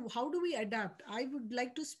 So how do we adapt? I would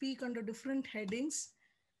like to speak under different headings.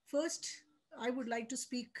 First, I would like to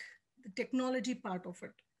speak the technology part of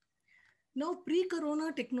it. Now,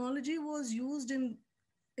 pre-corona, technology was used in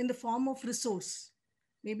the form of resource.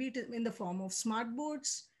 Maybe it is in the form of smart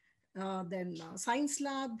boards, then science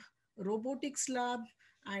lab, robotics lab,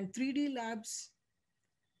 and 3D labs.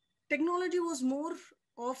 Technology was more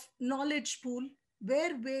of knowledge pool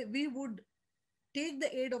where we would take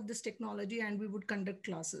the aid of this technology and we would conduct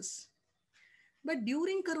classes. But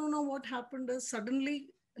during corona, what happened is suddenly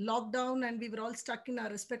lockdown and we were all stuck in our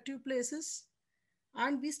respective places,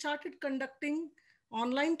 and we started conducting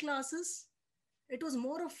online classes. It was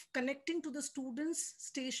more of connecting to the students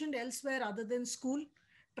stationed elsewhere other than school,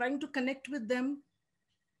 trying to connect with them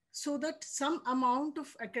so that some amount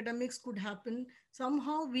of academics could happen.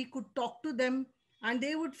 Somehow we could talk to them and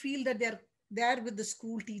they would feel that they're there with the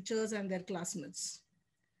school teachers and their classmates.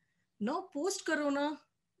 Now, post-corona,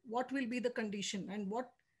 what will be the condition and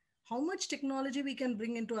how much technology we can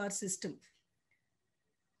bring into our system?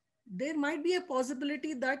 There might be a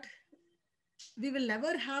possibility that we will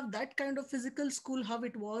never have that kind of physical school how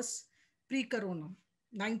it was pre-corona.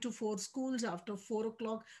 9 to 4 schools, after 4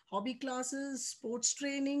 o'clock, hobby classes, sports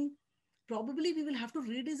training. Probably we will have to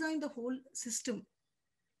redesign the whole system.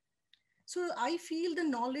 So I feel the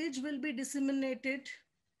knowledge will be disseminated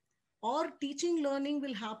or teaching learning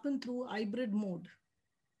will happen through hybrid mode.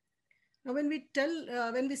 Now, when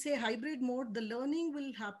we say hybrid mode, the learning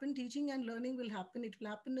will happen, teaching and learning will happen. It will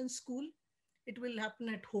happen in school. It will happen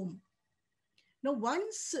at home. Now,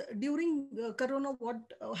 once during Corona, what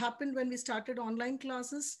happened when we started online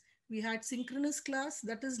classes, we had synchronous class,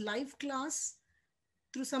 that is live class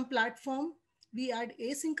through some platform. We had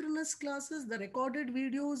asynchronous classes. The recorded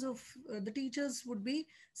videos of the teachers would be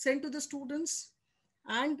sent to the students,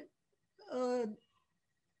 and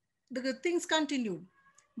the things continued.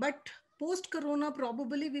 But post-corona,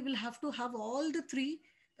 probably we will have to have all the three,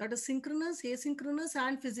 that is synchronous, asynchronous,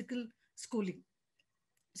 and physical schooling.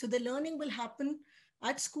 So the learning will happen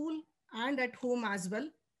at school and at home as well.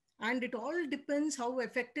 And it all depends how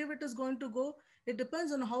effective it is going to go. It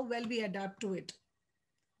depends on how well we adapt to it.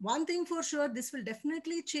 One thing for sure, this will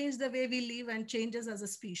definitely change the way we live and change us as a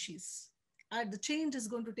species. And the change is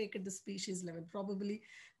going to take at the species level, probably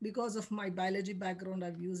because of my biology background,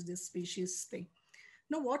 I've used this species thing.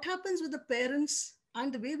 Now, what happens with the parents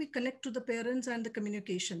and the way we connect to the parents and the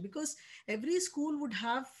communication? Because every school would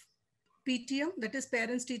have PTM, that is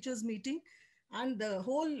parents teachers meeting, and the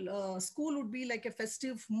whole school would be like a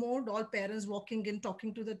festive mode, all parents walking in,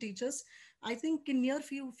 talking to the teachers. I think in near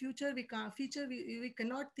future, we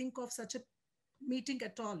cannot think of such a meeting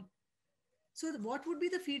at all. So what would be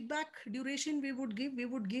the feedback duration we would give? We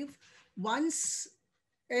would give once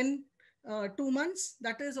in 2 months,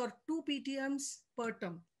 that is, or 2 PTMs per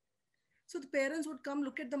term. So the parents would come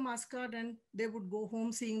look at the mask card and they would go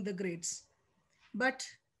home seeing the grades. But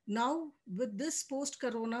now with this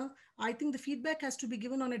post-corona, I think the feedback has to be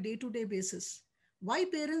given on a day-to-day basis. Why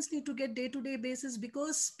parents need to get day-to-day basis?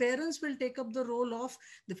 Because parents will take up the role of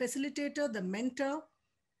the facilitator, the mentor,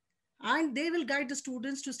 and they will guide the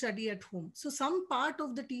students to study at home. So some part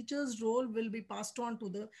of the teacher's role will be passed on to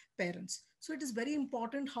the parents. So it is very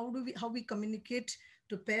important how we communicate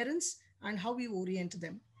to parents and how we orient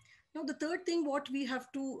them. Now, the third thing what we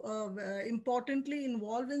have to importantly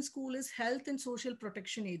involve in school is health and social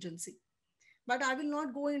protection agency. But I will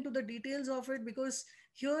not go into the details of it, because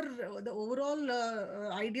here the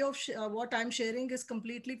overall idea of what I'm sharing is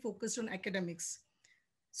completely focused on academics.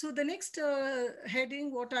 So the next heading,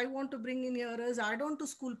 what I want to bring in here is add on to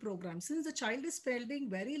school programs. Since the child is spending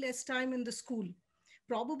very less time in the school,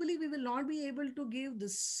 probably we will not be able to give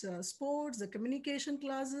this sports, the communication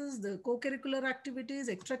classes, the co-curricular activities,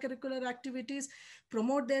 extracurricular activities,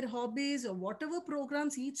 promote their hobbies, or whatever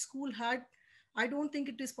programs each school had. I don't think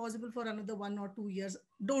it is possible for another 1 or 2 years.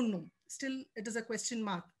 Don't know. Still, it is a question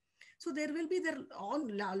mark. So there will be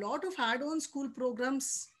a lot of add-on school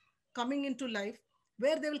programs coming into life,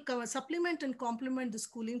 where they will supplement and complement the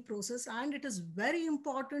schooling process. And it is very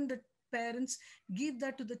important that parents give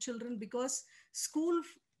that to the children, because school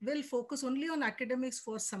will focus only on academics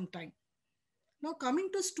for some time. Now, coming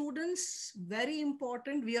to students, very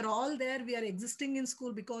important. We are all there. We are existing in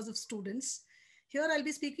school because of students. Here, I'll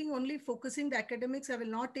be speaking only focusing the academics. I will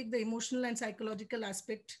not take the emotional and psychological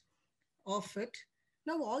aspect of it.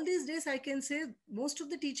 Now, all these days, I can say most of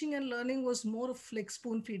the teaching and learning was more of like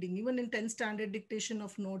spoon feeding. Even in 10th standard, dictation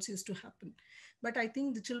of notes used to happen. But I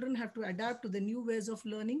think the children have to adapt to the new ways of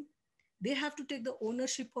learning. They have to take the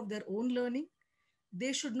ownership of their own learning.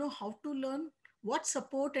 They should know how to learn, what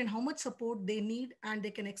support and how much support they need, and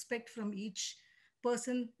they can expect from each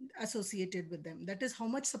person associated with them. That is how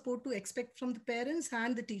much support to expect from the parents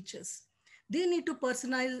and the teachers. They need to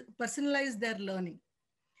personalize their learning.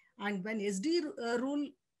 And when SD rule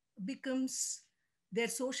becomes, their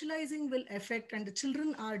socializing will affect, and the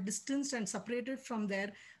children are distanced and separated from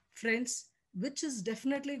their friends, which is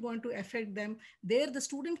definitely going to affect them. There, the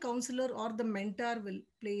student counselor or the mentor will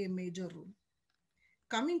play a major role.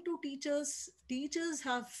 Coming to teachers, teachers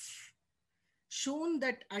have shown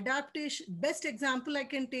that adaptation, best example I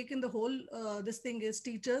can take in the whole, this thing is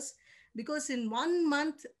teachers, because in 1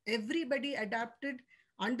 month, everybody adapted,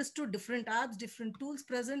 understood different apps, different tools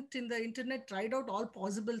present in the internet, tried out all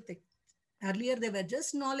possible things. Earlier, they were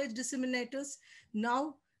just knowledge disseminators.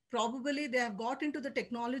 Now, probably they have got into the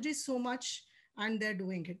technology so much and they're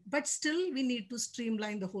doing it. But still, we need to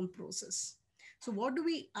streamline the whole process. So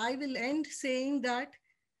I will end saying that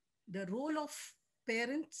the role of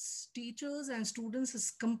parents, teachers, and students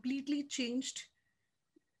has completely changed.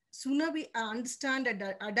 Sooner we understand and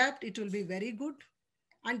adapt, it will be very good.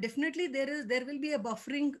 And definitely there will be a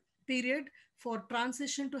buffering period for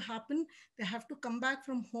transition to happen. They have to come back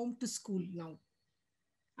from home to school now.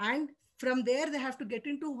 And from there, they have to get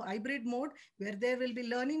into hybrid mode, where they will be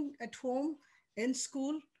learning at home, in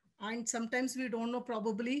school, and sometimes we don't know,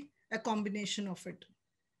 probably a combination of it.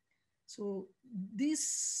 So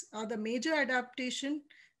these are the major adaptation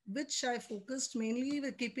which I focused mainly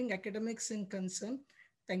with keeping academics in concern.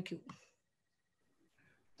 Thank you.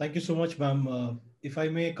 Thank you so much, ma'am. If I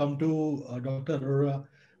may come to Dr. Arora,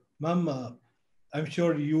 ma'am, I'm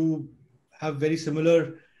sure you have very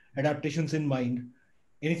similar adaptations in mind.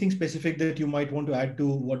 Anything specific that you might want to add to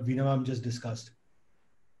what Veena ma'am just discussed?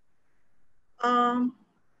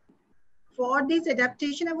 For this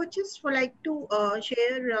adaptation, I would just like to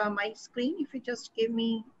share my screen. If you just give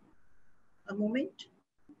me a moment.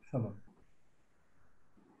 Come on.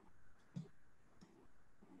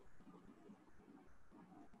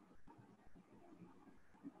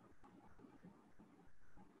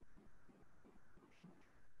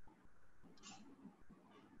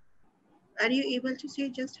 Are you able to see?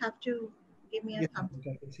 Just have to give me a thumb.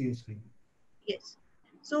 I can see your screen. Yes.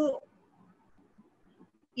 So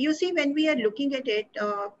you see, when we are looking at it,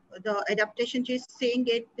 the adaptation, she's saying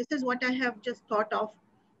it, this is what I have just thought of.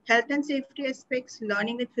 Health and safety aspects,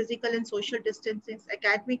 learning with physical and social distancing,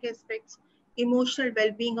 academic aspects, emotional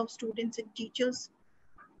well-being of students and teachers.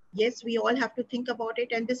 Yes, we all have to think about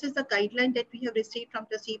it. And this is the guideline that we have received from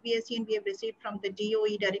the CBSE and we have received from the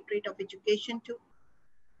DOE, Directorate of Education too.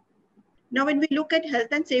 Now, when we look at health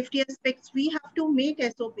and safety aspects, we have to make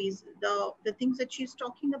SOPs, the things that she's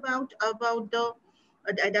talking about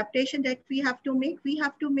the adaptation that we have to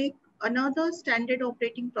make another standard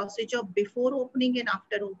operating procedure before opening and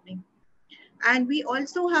after opening. And we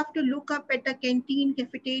also have to look up at the canteen,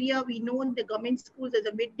 cafeteria. We know in the government schools there's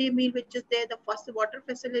a midday meal, which is there, the first water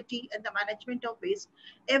facility and the management of waste.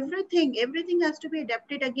 Everything has to be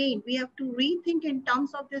adapted again. We have to rethink in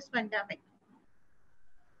terms of this pandemic.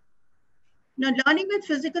 Now, learning with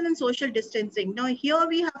physical and social distancing. Now, here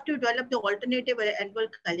we have to develop the alternative annual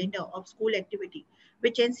calendar of school activity,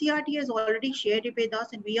 which NCERT has already shared it with us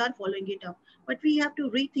and we are following it up. But we have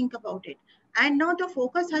to rethink about it. And now the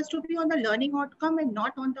focus has to be on the learning outcome and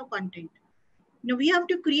not on the content. Now, we have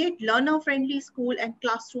to create learner-friendly school and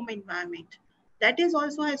classroom environment. That is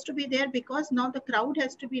also has to be there, because now the crowd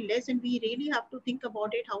has to be less, and we really have to think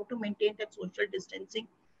about it, how to maintain that social distancing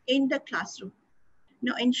in the classroom.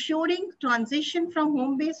 Now, ensuring transition from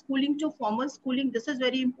home-based schooling to formal schooling, this is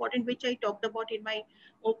very important, which I talked about in my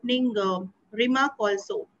opening remark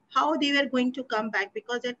also, how they were going to come back,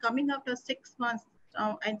 because they're coming after 6 months,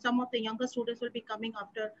 and some of the younger students will be coming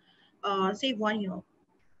after, say, 1 year.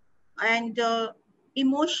 And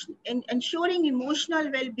ensuring emotional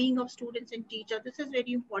well-being of students and teachers, this is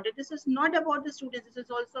very important. This is not about the students, this is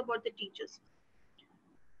also about the teachers.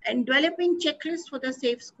 And developing checklists for the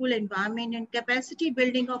safe school environment and capacity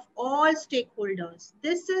building of all stakeholders.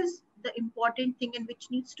 This is the important thing and which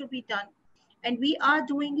needs to be done. And we are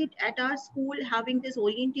doing it at our school, having this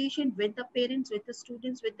orientation with the parents, with the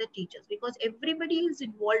students, with the teachers, because everybody is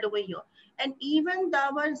involved over here. And even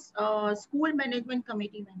our school management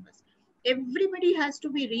committee members, everybody has to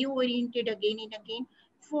be reoriented again and again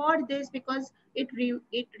for this, because it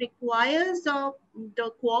requires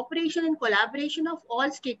the cooperation and collaboration of all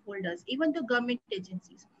stakeholders, even the government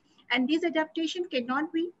agencies. And this adaptation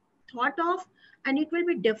cannot be thought of, and it will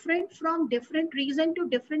be different from different region to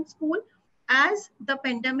different school, as the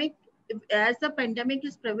pandemic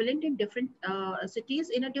is prevalent in different cities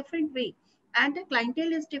in a different way, and the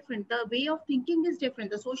clientele is different, the way of thinking is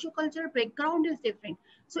different, the socio-cultural background is different.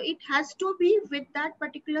 So it has to be with that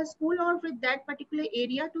particular school or with that particular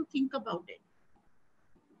area to think about it.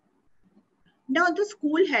 Now, the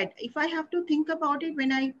school head, if I have to think about it,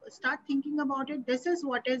 when I start thinking about it, this is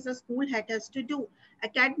what is the school head has to do.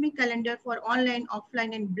 Academic calendar for online,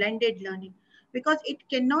 offline, and blended learning. Because it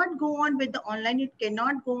cannot go on with the online, it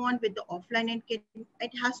cannot go on with the offline, and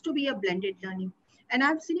it has to be a blended learning. And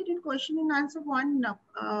I've seen it in question and answer one.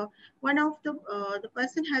 One of the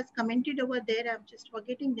person has commented over there, I'm just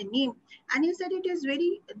forgetting the name, and he said it is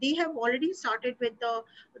very, they have already started with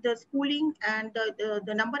the schooling, and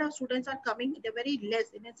the number of students are coming, they're very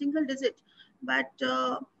less, in a single digit. But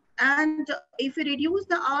and if you reduce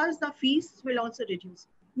the hours, the fees will also reduce.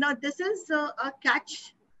 Now, this is a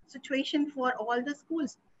catch situation for all the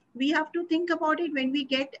schools. We have to think about it when we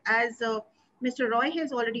get, as Mr. Roy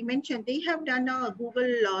has already mentioned, they have done a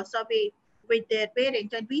Google survey with their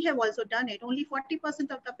parents, and we have also done it. Only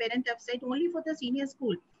 40% of the parents have said only for the senior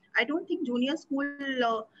school. I don't think junior school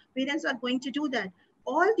parents are going to do that.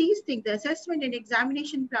 All these things, the assessment and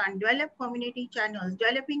examination plan, develop community channels,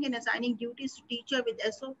 developing and assigning duties to teacher with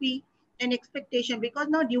SOP and expectation, because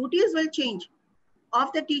now duties will change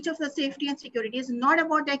of the teacher for safety and security. Is not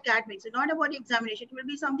about the academics, it's not about examination, it will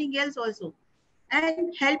be something else also.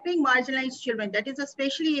 And helping marginalized children, that is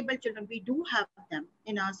especially able children, we do have them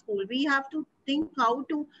in our school. We have to think how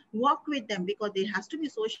to work with them, because there has to be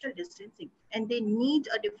social distancing and they need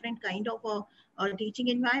a different kind of a teaching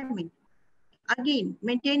environment. Again,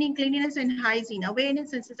 maintaining cleanliness and hygiene,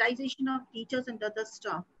 awareness, sensitization of teachers and other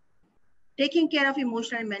staff, taking care of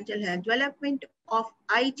emotional and mental health, development of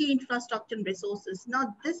IT infrastructure and resources.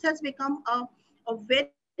 Now, this has become a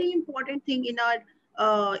very important thing in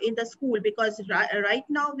the school, because right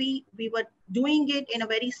now we were doing it in a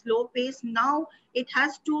very slow pace. Now it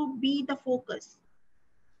has to be the focus.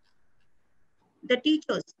 The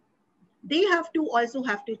teachers, they have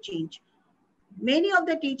to change. Many of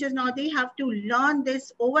the teachers now, they have to learn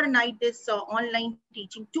this overnight, this online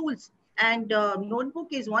teaching tools. And notebook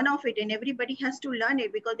is one of it, and everybody has to learn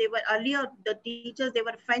it, because they were earlier, the teachers, they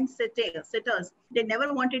were fence sitters. They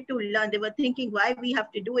never wanted to learn. They were thinking why we have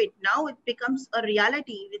to do it. Now it becomes a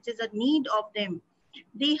reality, which is a need of them.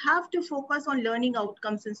 They have to focus on learning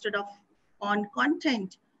outcomes instead of on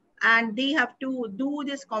content. And they have to do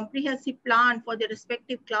this comprehensive plan for their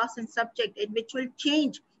respective class and subject, in which will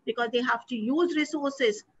change, because they have to use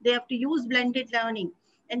resources, they have to use blended learning,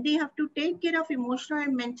 and they have to take care of emotional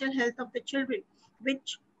and mental health of the children,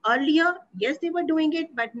 which earlier, yes, they were doing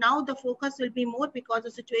it, but now the focus will be more, because the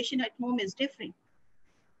situation at home is different.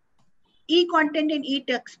 E-content and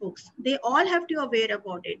e-textbooks, they all have to be aware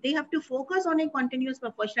about it. They have to focus on a continuous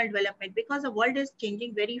professional development, because the world is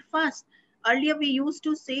changing very fast. Earlier, we used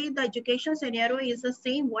to say the education scenario is the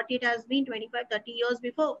same what it has been 25, 30 years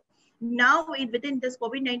before. Now, within this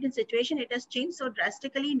COVID-19 situation, it has changed so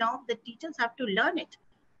drastically. Now the teachers have to learn it.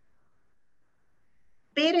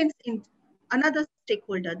 Parents, in another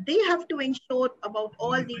stakeholder, they have to ensure about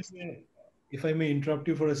all these things. If I may interrupt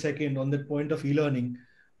you for a second on that point of e-learning,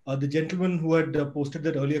 the gentleman who had posted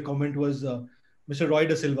that earlier comment was Mr. Roy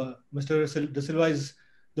Da Silva. Mr. Da Silva is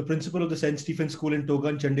the principal of the St. Stephen's School in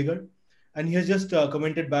Togan, Chandigarh. And he has just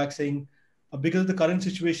commented back saying, because of the current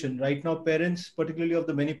situation, right now, parents, particularly of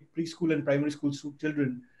the many preschool and primary school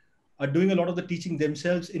children, are doing a lot of the teaching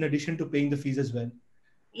themselves in addition to paying the fees as well.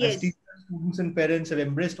 Yes. As teachers, students and parents have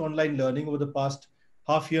embraced online learning over the past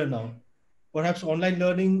half year now, perhaps online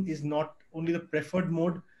learning is not only the preferred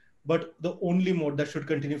mode, but the only mode that should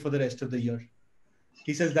continue for the rest of the year.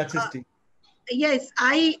 He says that's his take. Yes,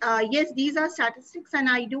 yes, these are statistics, and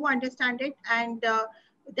I do understand it, and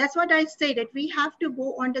that's what I say, that we have to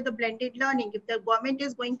go on to the blended learning. If the government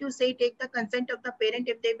is going to say take the consent of the parent,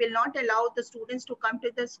 if they will not allow the students to come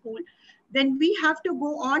to the school, then we have to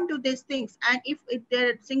go on to these things. And if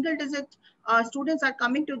their single digit students are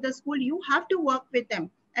coming to the school, you have to work with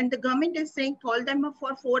them. And the government is saying call them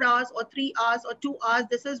for 4 hours or 3 hours or 2 hours.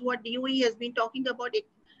 This is what DOE has been talking about.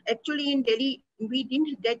 Actually, in Delhi, we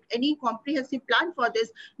didn't get any comprehensive plan for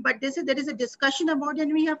this, but there is a discussion about it,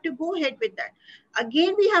 and we have to go ahead with that.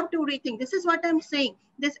 Again, we have to rethink. This is what I'm saying.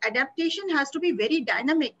 This adaptation has to be very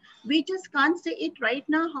dynamic. We just can't say it right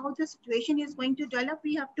now how the situation is going to develop.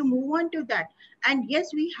 We have to move on to that. And yes,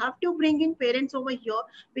 we have to bring in parents over here,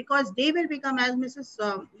 because they will become, as Mrs.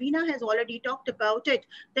 Veena has already talked about it,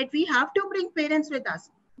 that we have to bring parents with us.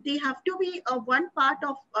 They have to be one part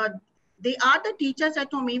of they are the teachers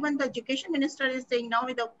at home. Even the education minister is saying now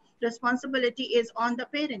the responsibility is on the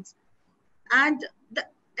parents. And the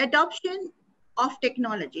adoption of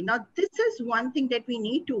technology. Now, this is one thing that we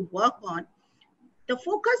need to work on. The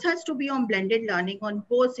focus has to be on blended learning, on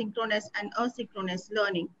both synchronous and asynchronous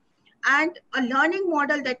learning. And a learning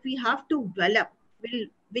model that we have to develop,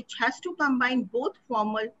 which has to combine both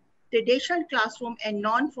formal, traditional classroom and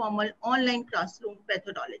non-formal online classroom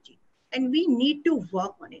methodology. And we need to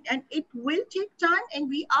work on it, and it will take time, and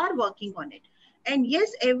we are working on it. And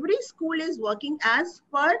yes, every school is working as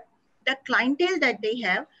per the clientele that they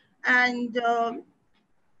have, and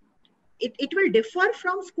it will differ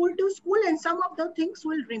from school to school, and some of the things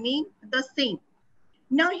will remain the same.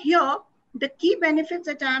 Now here, the key benefits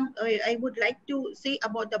that I would like to say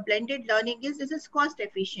about the blended learning is this is cost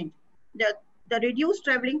efficient. The reduced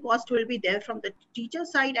traveling cost will be there from the teacher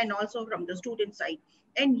side and also from the student side.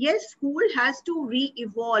 And yes, school has to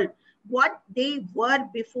re-evolve what they were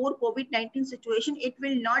before COVID-19 situation. It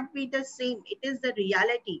will not be the same. It is the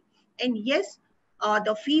reality. And yes,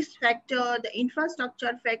 the fees factor, the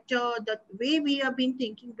infrastructure factor, the way we have been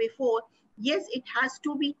thinking before, yes, it has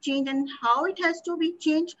to be changed, and how it has to be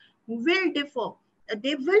changed will differ.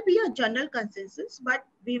 There will be a general consensus, but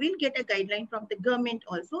we will get a guideline from the government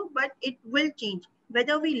also, but it will change.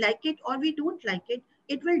 Whether we like it or we don't like it,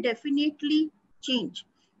 it will definitely change,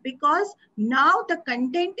 because now the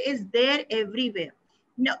content is there everywhere.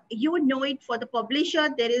 Now, you know it, for the publisher,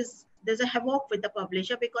 there's a havoc with the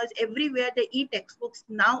publisher, because everywhere the e-textbooks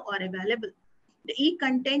now are available. The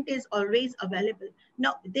e-content is always available.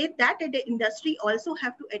 Now, that industry also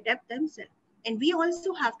have to adapt themselves. And we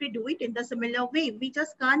also have to do it in the similar way. We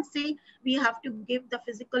just can't say we have to give the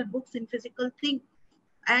physical books and physical thing.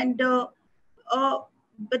 And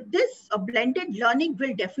but this blended learning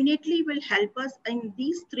will definitely help us in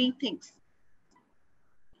these three things.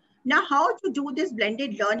 Now, how to do this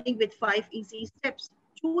blended learning with 5 easy steps?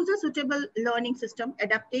 Choose a suitable learning system,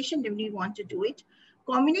 adaptation when we want to do it.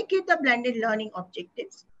 Communicate the blended learning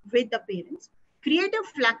objectives with the parents. Create a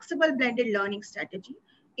flexible blended learning strategy.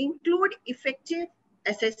 Include effective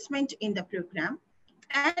assessment in the program.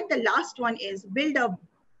 And the last one is build a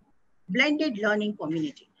blended learning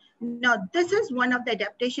community. Now, this is one of the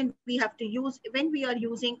adaptation we have to use when we are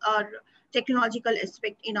using our technological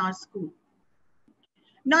aspect in our school.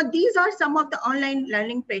 Now, these are some of the online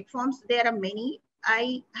learning platforms. There are many.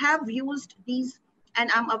 I have used these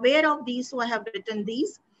and I'm aware of these, so I have written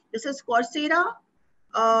these. This is Coursera.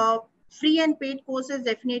 Free and paid courses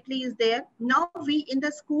definitely is there. Now we in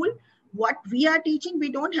the school, what we are teaching,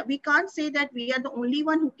 we can't say that we are the only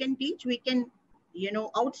one who can teach. We can,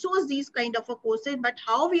 outsource these kind of a courses, but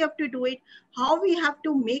how we have to do it, how we have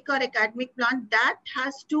to make our academic plan, that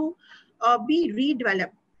has to be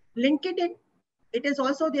redeveloped. LinkedIn, it is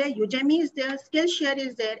also there. Udemy is there. Skillshare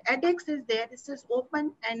is there. edX is there. This is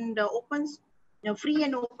open and free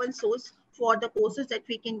and open source for the courses that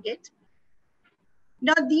we can get.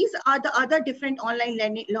 Now, these are the other different online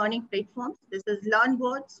learning platforms. This is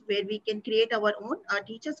LearnWords, where we can create our own. Our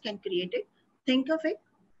teachers can create it. Think of it.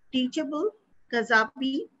 Teachable,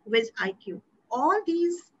 Kazapi, WizIQ. All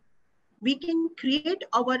these, we can create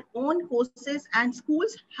our own courses, and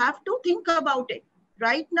schools have to think about it.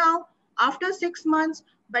 Right now, after 6 months,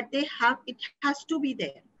 but it has to be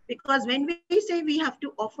there. Because when we say we have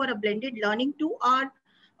to offer a blended learning to our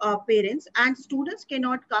parents, and students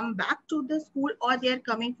cannot come back to the school, or they are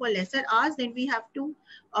coming for lesser hours, then we have to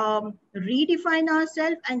redefine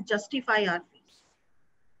ourselves and justify our fees.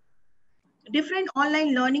 Different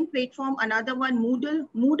online learning platform, another one, Moodle.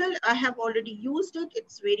 Moodle, I have already used it.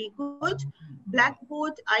 It's very good.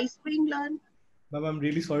 Blackboard, iSpring Learn. Ma'am, I'm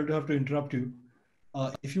really sorry to have to interrupt you.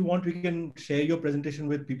 If you want, we can share your presentation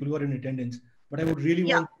with people who are in attendance, but I would really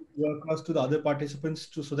Yeah, want to work across to the other participants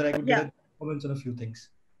so that I could get yeah. a comments on a few things.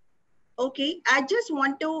 Okay, I just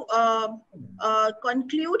want to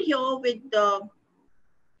conclude here with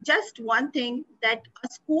just one thing, that a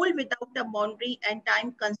school without a boundary and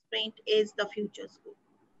time constraint is the future school.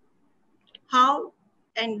 How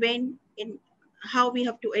and when, in how we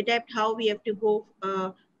have to adapt, how we have to go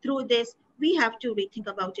through this, we have to rethink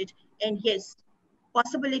about it. And yes,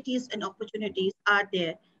 possibilities and opportunities are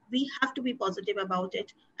there. We have to be positive about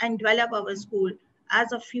it and develop our school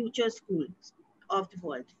as a future school of the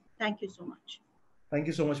world. Thank you so much. Thank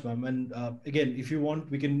you so much, ma'am. And again, if you want,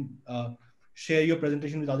 we can share your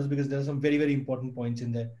presentation with others because there are some very, very important points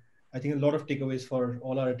in there. I think a lot of takeaways for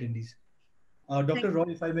all our attendees. Thank Dr. you. Roy,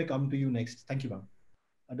 if I may come to you next. Thank you, ma'am.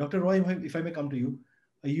 Dr. Roy, if I may come to you,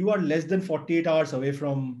 you are less than 48 hours away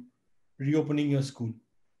from reopening your school.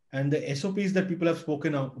 And the SOPs that people have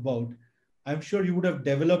spoken about, I'm sure you would have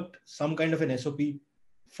developed some kind of an SOP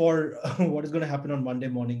for what is going to happen on Monday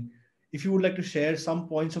morning. If you would like to share some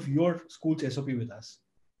points of your school's SOP with us.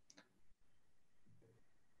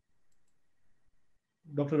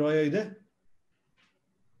 Dr. Roy, are you there?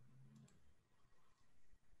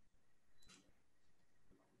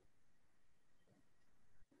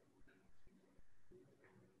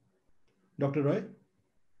 Dr. Roy?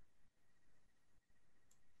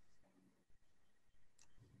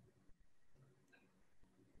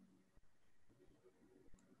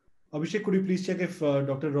 Abhishek, could you please check if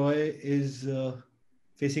Dr. Roy is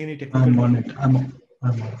facing any technical? I'm on it. I'm on.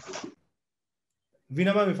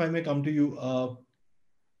 Veena ma'am, if I may come to you,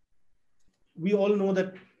 we all know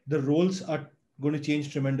that the roles are going to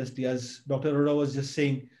change tremendously. As Dr. Arora was just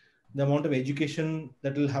saying, the amount of education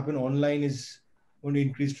that will happen online is going to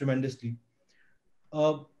increase tremendously.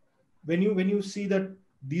 When you see that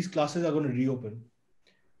these classes are going to reopen,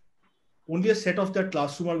 only a set of that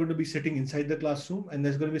classroom are going to be sitting inside the classroom, and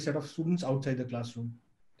there's going to be a set of students outside the classroom.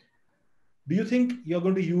 Do you think you're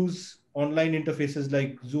going to use online interfaces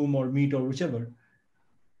like Zoom or Meet or whichever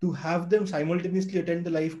to have them simultaneously attend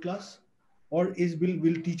the live class, or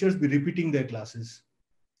will teachers be repeating their classes?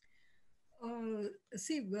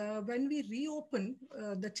 When we reopen,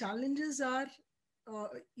 the challenges are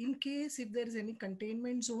in case if there is any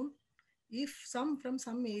containment zone, if from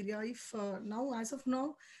some area, if now as of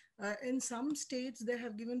now, in some states they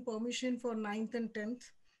have given permission for 9th and 10th,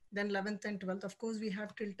 then 11th and 12th. Of course, we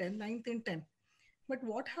have till 10th, 9th and 10th. But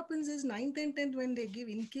what happens is 9th and 10th, when they give,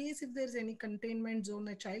 in case if there's any containment zone,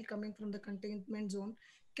 a child coming from the containment zone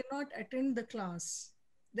cannot attend the class.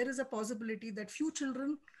 There is a possibility that few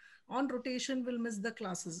children on rotation will miss the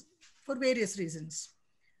classes for various reasons.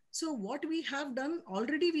 So what we have done,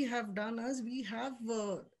 already we have done is we have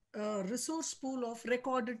a resource pool of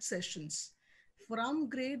recorded sessions. From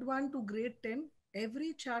grade 1 to grade 10,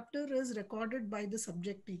 every chapter is recorded by the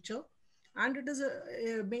subject teacher, and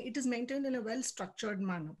it is maintained in a well-structured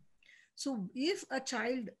manner. So if a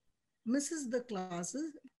child misses the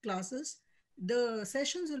classes, the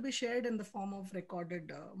sessions will be shared in the form of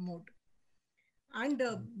recorded mode. And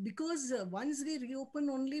because once we reopen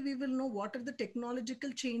only, we will know what are the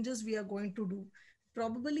technological changes we are going to do.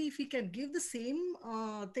 Probably if we can give the same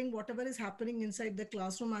thing, whatever is happening inside the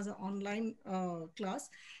classroom as an online class,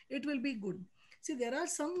 it will be good. See, there are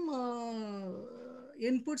some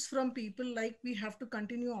inputs from people like we have to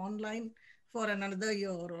continue online for another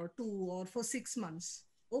year or 2 or for 6 months.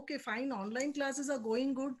 Okay, fine. Online classes are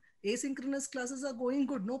going good. Asynchronous classes are going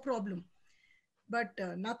good. No problem. But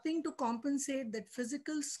nothing to compensate that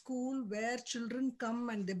physical school where children come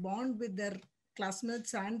and they bond with their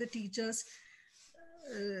classmates and the teachers.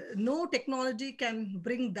 No technology can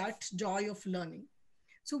bring that joy of learning.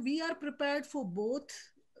 So we are prepared for both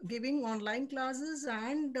giving online classes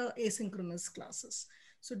and asynchronous classes.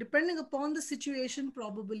 So depending upon the situation,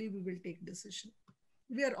 probably we will take decision.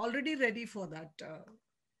 We are already ready for that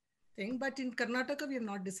thing, but in Karnataka, we have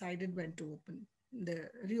not decided when to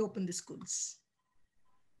reopen the schools.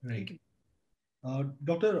 Right.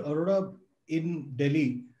 Dr. Arora, in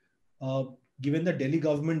Delhi, given that Delhi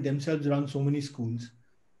government themselves run so many schools,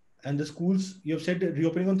 and the schools, you have said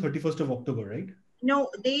reopening on 31st of October, right?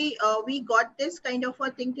 No, we got this kind of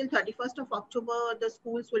a thing till 31st of October, the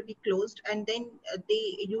schools will be closed, and then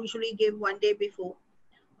they usually give one day before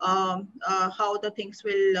how the things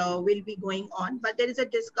will be going on. But there is a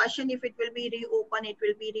discussion if it will be reopened, it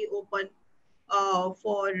will be reopened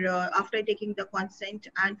for after taking the consent,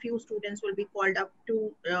 and few students will be called up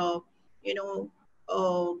to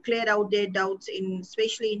clear out their doubts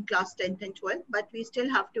especially in class 10th and 12th, but we still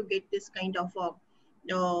have to get this kind of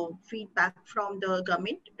feedback from the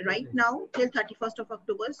government. Right now, till 31st of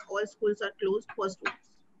October, all schools are closed for students.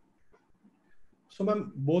 So,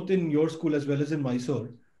 ma'am, both in your school as well as in Mysore,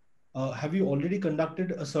 have you already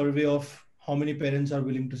conducted a survey of how many parents are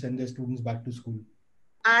willing to send their students back to school?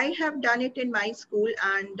 I have done it in my school,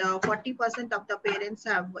 and 40% of the parents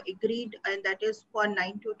have agreed, and that is for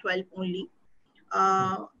 9 to 12 only,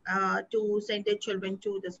 to send their children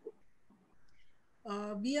to the school.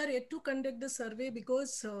 We are yet to conduct the survey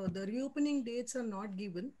because the reopening dates are not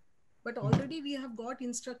given. But already we have got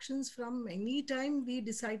instructions from any time we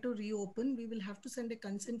decide to reopen, we will have to send a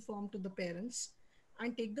consent form to the parents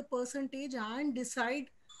and take the percentage and decide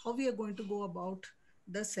how we are going to go about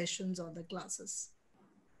the sessions or the classes.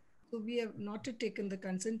 So we have not yet taken the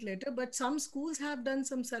consent letter, but some schools have done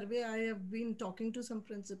some survey. I have been talking to some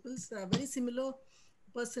principals, very similar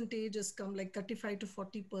percentage has come, like 35 to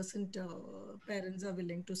 40% parents are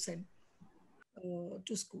willing to send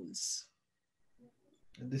to schools.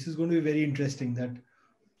 This is going to be very interesting that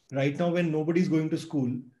right now when nobody's going to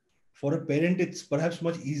school, for a parent, it's perhaps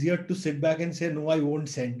much easier to sit back and say, no, I won't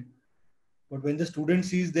send. But when the student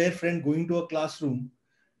sees their friend going to a classroom,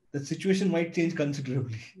 the situation might change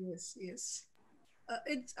considerably. Yes, yes.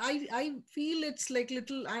 I feel it's like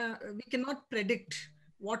little, we cannot predict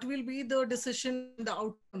what will be the decision, the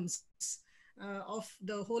outcomes of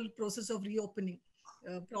the whole process of reopening.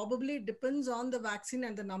 Probably it depends on the vaccine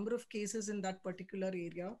and the number of cases in that particular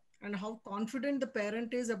area and how confident the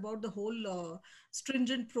parent is about the whole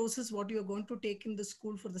stringent process, what you're going to take in the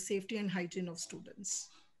school for the safety and hygiene of students.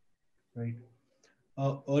 Right.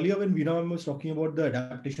 Earlier when Veena was talking about the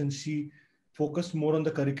adaptation, she focused more on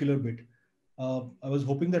the curricular bit. I was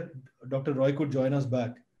hoping that Dr. Roy could join us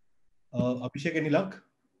back. Abhishek, any luck?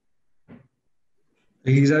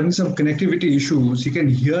 He's having some connectivity issues. He can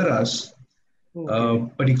hear us,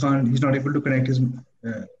 but he can't. He's not able to connect his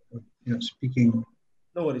speaking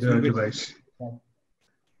device.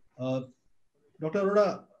 Dr.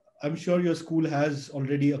 Arora, I'm sure your school has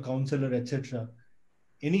already a counselor, etc.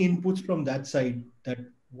 Any inputs from that side? That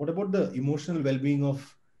what about the emotional well-being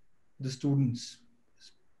of the students?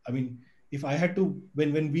 I mean, if I had to,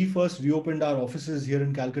 when we first reopened our offices here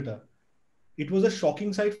in Calcutta, it was a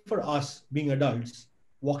shocking sight for us being adults,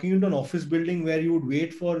 walking into an office building where you would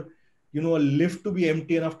wait for, a lift to be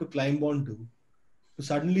empty enough to climb onto, to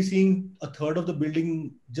suddenly seeing a third of the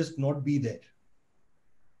building just not be there.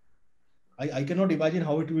 I cannot imagine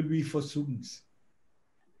how it will be for students.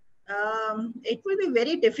 It will be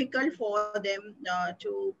very difficult for them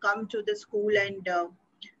to come to the school, and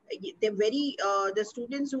they're very the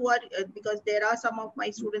students who are because there are some of my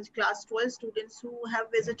students, class 12 students, who have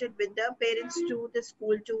visited with their parents to the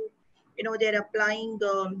school to, they're applying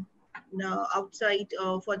outside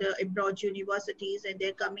for the abroad universities, and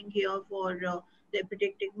they're coming here for their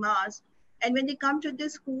predicting mass. And when they come to the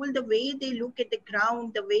school, the way they look at the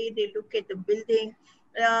ground, the way they look at the building,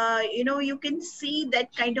 you can see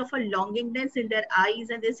that kind of a longingness in their eyes,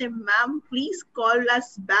 and they say, ma'am, please call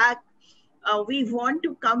us back. We want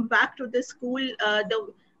to come back to the school.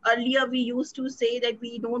 Earlier we used to say that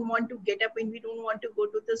we don't want to get up and we don't want to go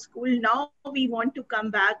to the school. Now we want to come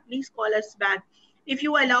back. Please call us back. If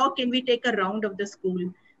you allow, can we take a round of the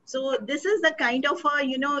school? So this is the kind of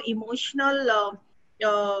emotional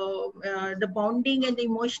the bonding and the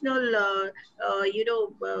emotional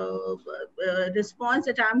response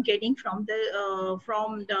that I'm getting from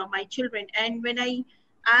my children. And when I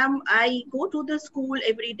go to the school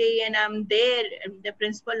every day, and I'm there in the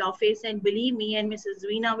principal office, and believe me, and Mrs.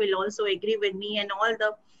 Veena will also agree with me, and all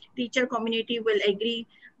the teacher community will agree,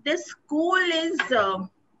 this school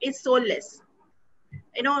is soulless.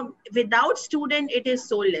 Without student, it is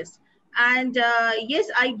soulless. And yes,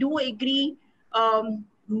 I do agree.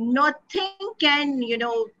 Nothing can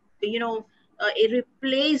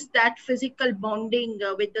replace that physical bonding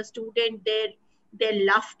with the student. Their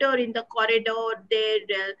laughter in the corridor,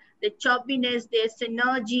 their chubbiness, their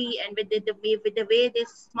synergy, and with the way they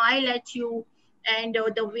smile at you, and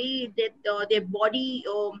the way that their body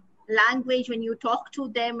language when you talk to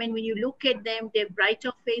them and when you look at them, their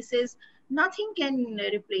brighter faces, nothing can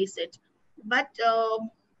replace it. But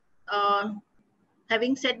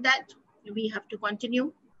having said that, we have to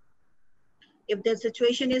continue. If the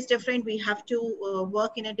situation is different, we have to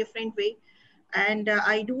work in a different way. And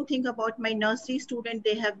I do think about my nursery student.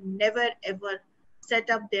 They have never ever set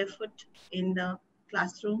up their foot in the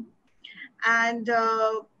classroom, and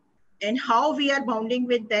how we are bonding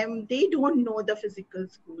with them. They don't know the physical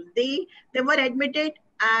school. They were admitted,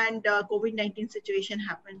 and COVID-19 situation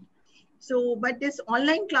happened. So, but this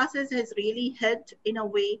online classes has really helped in a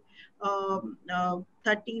way.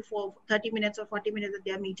 30 minutes or 40 minutes that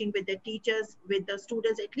they are meeting with the teachers, with the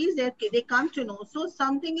students, at least they come to know. So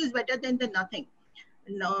something is better than the nothing.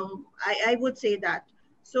 No, I would say that.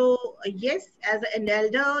 So yes, as an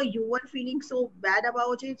elder, you were feeling so bad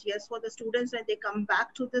about it. Yes, for the students when they come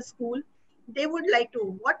back to the school, they would like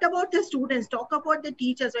to. What about the students? Talk about the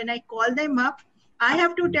teachers. When I call them up, I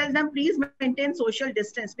have to tell them, please maintain social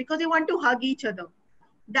distance because they want to hug each other.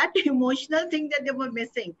 That emotional thing that they were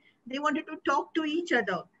missing. They wanted to talk to each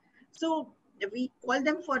other. So we called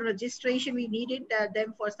them for registration. We needed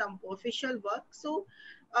them for some official work. So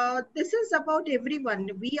this is about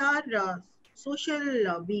everyone. We are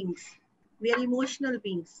social beings. We are emotional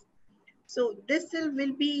beings. So this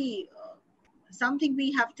will be something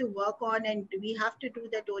we have to work on, and we have to do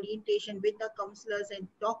that orientation with the counselors and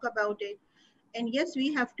talk about it. And yes,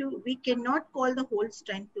 we cannot call the whole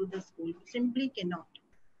strength to the school. Simply cannot.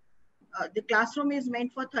 The classroom is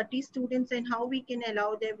meant for 30 students, and how we can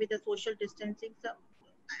allow them with the social distancing. So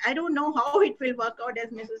I don't know how it will work out,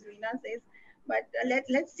 as Mrs. Veena says, but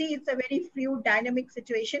let's see. It's a very fluid, dynamic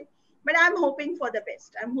situation. But I'm hoping for the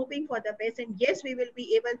best. I'm hoping for the best, and yes, we will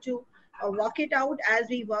be able to work it out as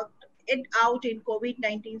we worked it out in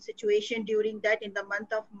COVID-19 situation during that in the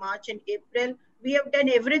month of March and April. We have done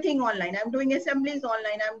everything online. I'm doing assemblies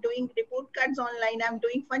online. I'm doing report cards online. I'm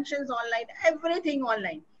doing functions online. Everything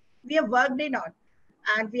online. We have worked it out,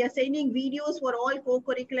 and we are sending videos for all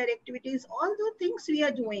co-curricular activities, all the things we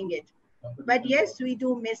are doing it. But yes, we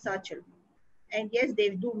do miss our children, and yes, they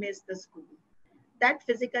do miss the school. That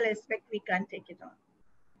physical aspect, we can't take it on.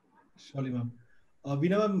 Sorry, ma'am.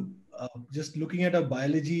 Veena, ma'am, just looking at a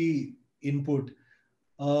biology input,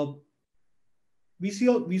 we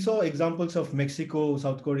saw examples of Mexico,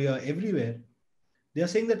 South Korea, everywhere. They are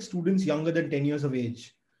saying that students younger than 10 years of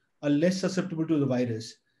age are less susceptible to the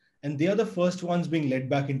virus, and they are the first ones being led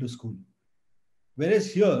back into school.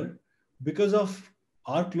 Whereas here, because of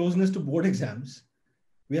our closeness to board exams,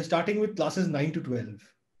 we are starting with classes 9 to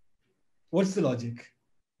 12. What's the logic?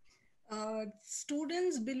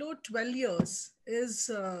 Students below 12 years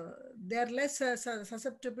they are less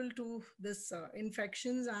susceptible to this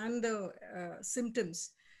infections and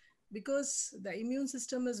symptoms, because the immune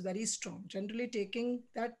system is very strong. Generally taking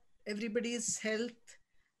that everybody's health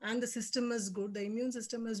and the system is good, the immune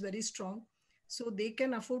system is very strong, so they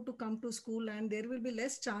can afford to come to school and there will be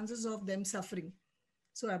less chances of them suffering.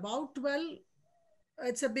 So about 12,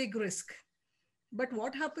 it's a big risk. But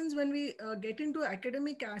what happens when we get into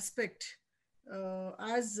academic aspect,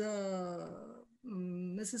 as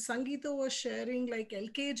Mrs. Sangeeta was sharing, like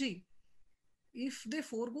LKG, if they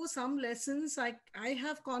forego some lessons, I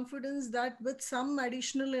have confidence that with some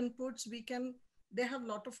additional inputs, they have a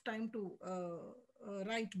lot of time to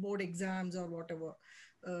write board exams or whatever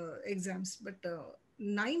exams. But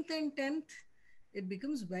 9th and 10th, it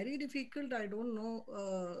becomes very difficult. I don't know,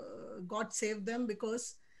 God save them,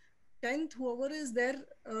 because 10th, whoever is there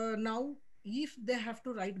now, if they have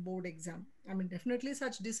to write board exam, I mean, definitely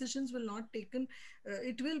such decisions will not taken.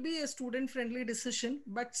 It will be a student friendly decision,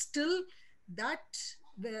 but still that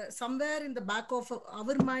somewhere in the back of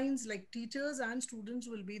our minds, like teachers and students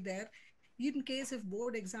will be there, in case if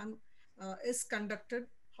board exam is conducted,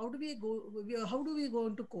 how do we go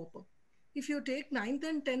into cope up? If you take 9th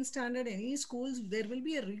and 10th standard, any schools, there will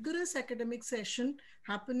be a rigorous academic session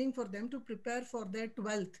happening for them to prepare for their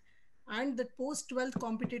 12th and the post-12th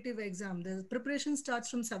competitive exam. The preparation starts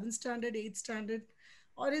from 7th standard, 8th standard,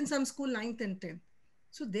 or in some school 9th and 10th.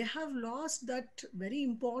 So they have lost that very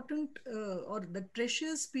important or the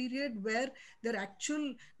precious period where their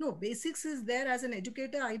actual, no, basics is there. As an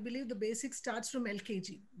educator, I believe the basics starts from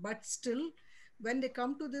LKG, but still when they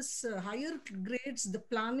come to this higher grades, the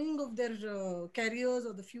planning of their careers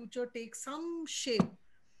or the future takes some shape.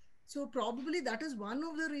 So probably that is one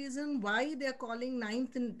of the reason why they are calling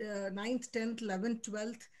 9th, 10th, 11th,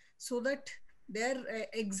 12th, so that their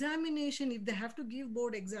examination, if they have to give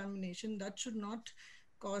board examination, that should not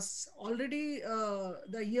cause already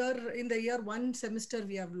in the year one semester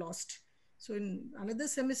we have lost. So in another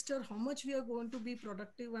semester, how much we are going to be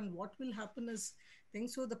productive and what will happen is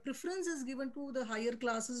things. So the preference is given to the higher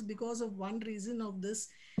classes because of one reason of this,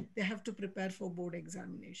 they have to prepare for board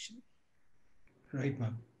examination. Right,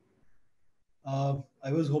 ma'am.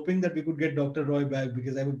 I was hoping that we could get Dr. Roy back,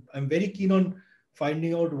 because I'm very keen on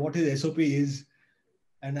finding out what his SOP is.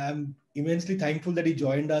 And I'm immensely thankful that he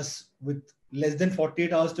joined us with less than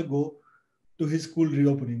 48 hours to go to his school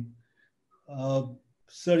reopening.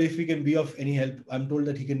 Sir, if we can be of any help, I'm told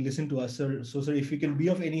that he can listen to us, sir. So, sir, if we can be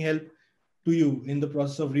of any help to you in the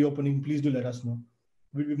process of reopening, please do let us know.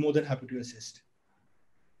 we'll be more than happy to assist.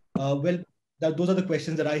 Those are the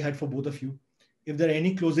questions that I had for both of you. If there are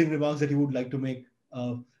any closing remarks that you would like to make,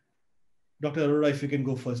 Dr. Arora, if you can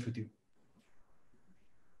go first with you.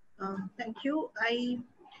 Thank you.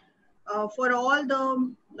 For all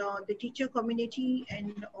the teacher community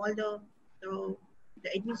and all the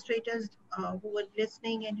administrators who were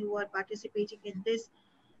listening and who are participating in this,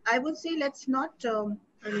 I would say let's not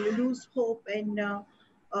lose hope. And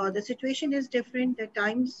the situation is different, the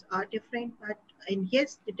times are different, and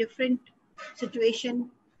yes, the different situation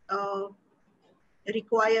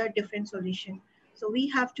require different solution. So we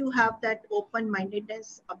have to have that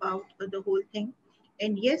open-mindedness about the whole thing.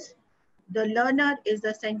 And yes, the learner is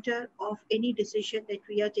the center of any decision that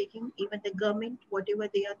we are taking, even the government, whatever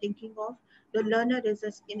they are thinking of, the learner is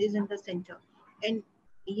in the center. And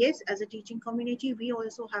yes, as a teaching community, we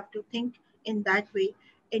also have to think in that way.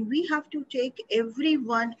 And we have to take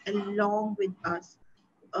everyone along with us.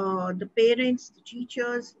 The parents, the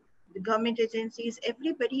teachers, the government agencies,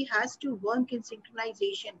 everybody has to work in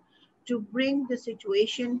synchronization to bring the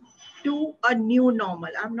situation to a new normal.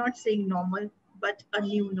 I'm not saying normal, but a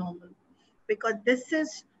new normal, because this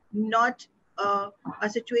is not a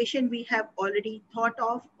situation we have already thought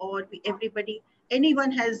of, or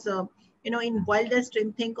anyone has in wildest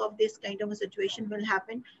dream think of this kind of a situation will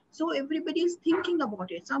happen. So everybody is thinking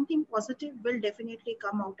about it. Something positive will definitely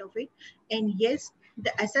come out of it. And yes,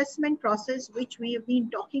 the assessment process, which we have been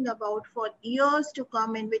talking about for years to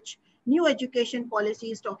come, in which new education policy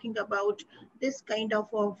is talking about this kind of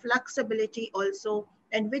flexibility also,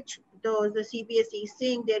 and which the CBSE is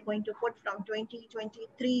saying they're going to put from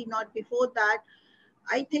 2023, not before that.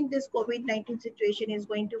 I think this COVID-19 situation is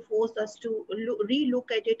going to force us to relook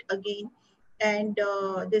at it again. And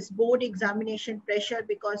this board examination pressure,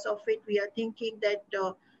 because of it, we are thinking that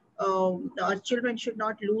our children should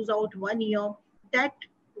not lose out 1 year. That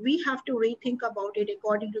we have to rethink about it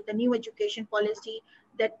according to the new education policy,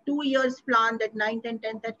 that 2 years plan, that 9th and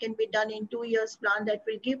 10th, that can be done in 2 years plan, that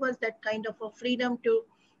will give us that kind of a freedom to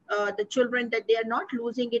the children, that they are not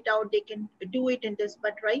losing it out, they can do it in this.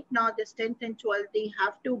 But right now, this 10th and 12th, they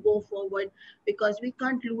have to go forward, because we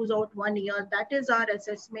can't lose out 1 year. That is our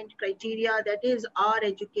assessment criteria. That is our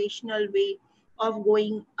educational way of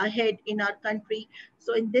going ahead in our country.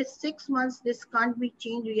 So in this 6 months, this can't be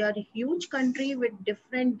changed. We are a huge country with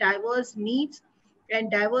different diverse needs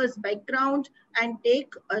and diverse background, and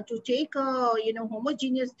take a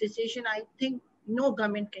homogeneous decision, I think no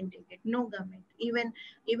government can take it. No government. Even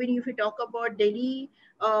if you talk about Delhi,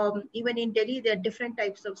 even in Delhi, there are different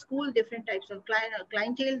types of school, different types of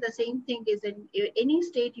clientele. The same thing is in any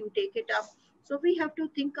state you take it up. So we have to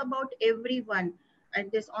think about everyone. And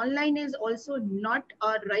this online is also not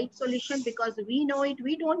a right solution, because we know it.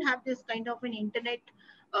 We don't have this kind of an internet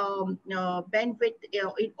bandwidth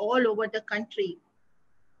all over the country.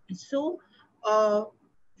 So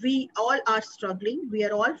we all are struggling. We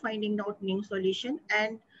are all finding out new solution.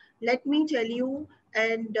 And let me tell you,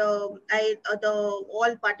 and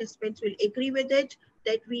all participants will agree with it,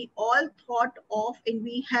 that we all thought of and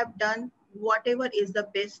we have done whatever is the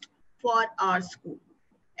best for our school.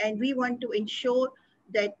 And we want to ensure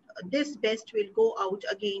that this best will go out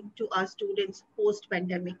again to our students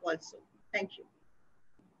post-pandemic also. Thank you.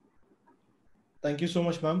 Thank you so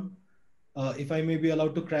much, ma'am. If I may be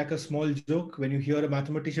allowed to crack a small joke, when you hear a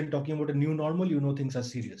mathematician talking about a new normal, you know things are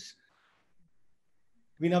serious.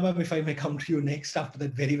 Veena ma'am, if I may come to you next after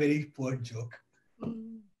that very, very poor joke.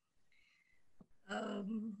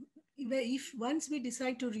 If once we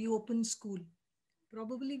decide to reopen school,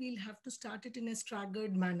 probably we'll have to start it in a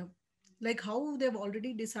staggered manner. Like how they've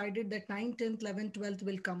already decided that 9th, 10th, 11th, 12th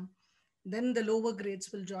will come. Then the lower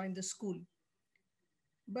grades will join the school.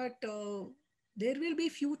 But there will be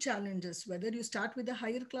few challenges, whether you start with the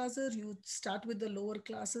higher classes, you start with the lower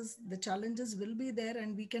classes, the challenges will be there,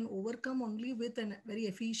 and we can overcome only with a very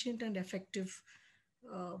efficient and effective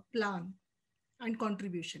plan and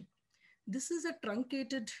contribution. This is a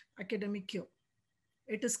truncated academic year.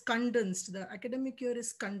 It is condensed. The academic year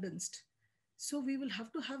is condensed. So we will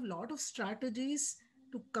have to have a lot of strategies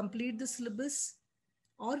to complete the syllabus,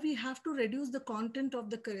 or we have to reduce the content of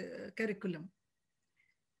the curriculum.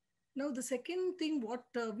 Now, the second thing what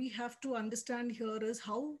we have to understand here is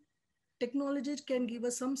how technology can give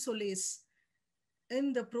us some solace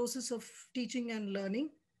in the process of teaching and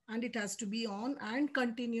learning, and it has to be on and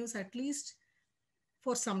continuous at least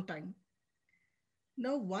for some time.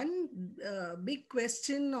 Now, one big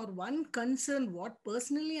question or one concern, what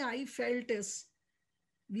personally I felt is,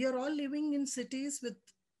 we are all living in cities with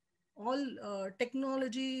all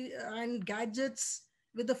technology and gadgets.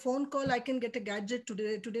 With a phone call, I can get a gadget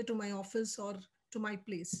today to my office or to my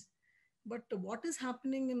place. But what is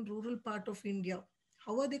happening in rural part of India?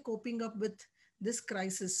 How are they coping up with this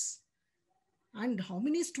crisis? And how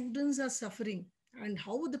many students are suffering? And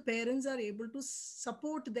how the parents are able to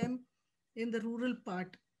support them in the rural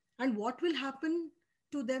part? And what will happen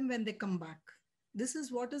to them when they come back? This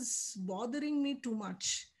is what is bothering me too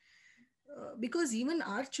much. Because even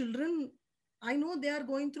our children, I know they are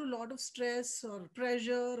going through a lot of stress or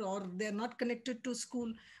pressure, or they're not connected to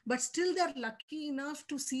school, but still they're lucky enough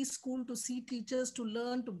to see school, to see teachers, to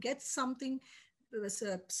learn, to get something.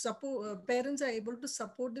 Parents are able to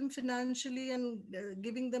support them financially and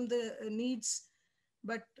giving them the needs.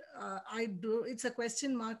 But it's a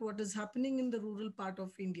question mark what is happening in the rural part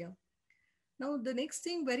of India. Now, the next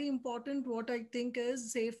thing, very important, what I think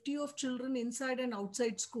is safety of children inside and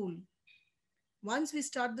outside school. Once we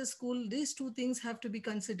start the school, these two things have to be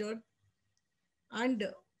considered. And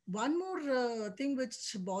one more thing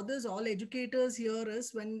which bothers all educators here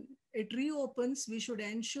is when it reopens, we should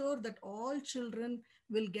ensure that all children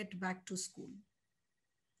will get back to school.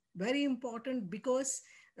 Very important, because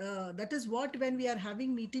that is what, when we are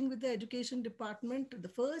having meeting with the education department, the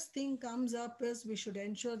first thing comes up is we should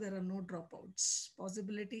ensure there are no dropouts.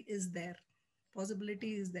 Possibility is there.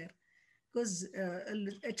 Possibility is there. Because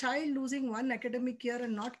a child losing one academic year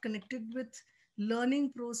and not connected with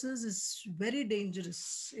learning process is very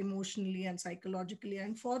dangerous emotionally and psychologically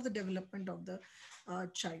and for the development of the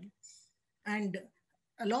child. And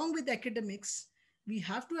along with academics, we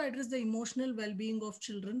have to address the emotional well-being of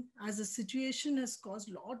children, as the situation has caused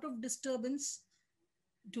a lot of disturbance,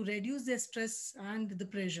 to reduce their stress and the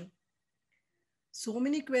pressure. So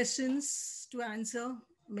many questions to answer,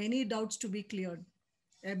 many doubts to be cleared.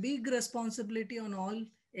 A big responsibility on all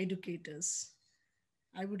educators.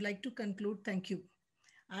 I would like to conclude. Thank you.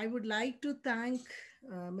 I would like to thank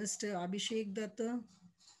Mr. Abhishek Datta,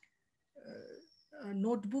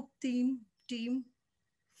 notebook team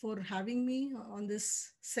for having me on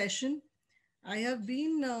this session. I have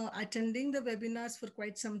been attending the webinars for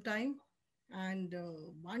quite some time, and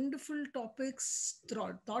wonderful topics,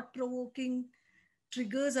 thought-provoking,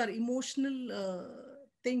 triggers our emotional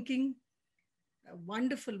thinking.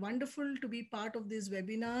 Wonderful to be part of these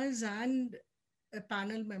webinars and a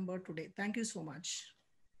panel member today. Thank you so much.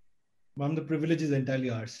 Ma'am, the privilege is entirely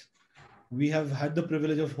ours. We have had the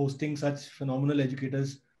privilege of hosting such phenomenal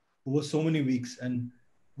educators over so many weeks, and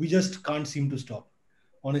we just can't seem to stop.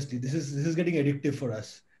 Honestly, this is getting addictive for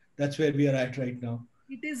us. That's where we are at right now.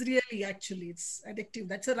 It is really, actually, it's addictive.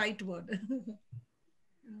 That's a right word.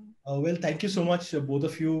 Well, thank you so much, both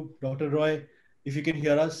of you. Dr. Roy, if you can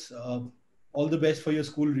hear us, all the best for your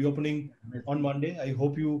school reopening on Monday. I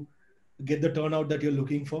hope you get the turnout that you're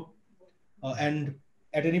looking for. And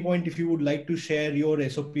at any point, if you would like to share your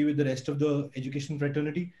SOP with the rest of the education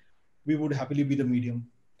fraternity, we would happily be the medium.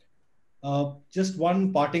 Just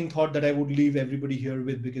one parting thought that I would leave everybody here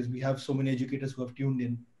with, because we have so many educators who have tuned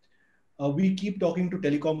in. We keep talking to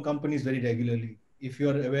telecom companies very regularly. If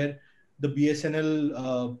you're aware, the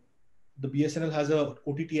BSNL has a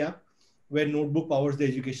OTT app where Notebook powers the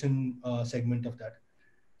education segment of that.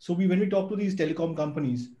 So when we talk to these telecom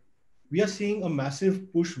companies, we are seeing a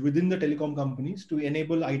massive push within the telecom companies to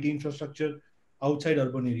enable IT infrastructure outside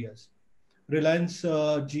urban areas. Reliance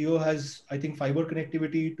Jio has, I think, fiber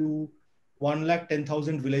connectivity to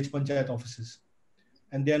 110,000 village panchayat offices.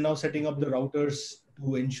 And they are now setting up the routers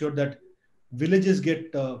to ensure that villages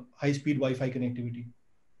get high-speed Wi-Fi connectivity.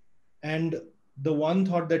 And the one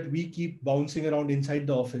thought that we keep bouncing around inside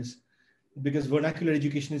the office, because vernacular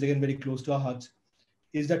education is again very close to our hearts,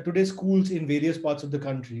 is that today schools in various parts of the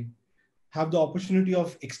country have the opportunity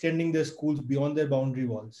of extending their schools beyond their boundary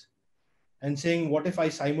walls and saying, what if I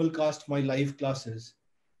simulcast my live classes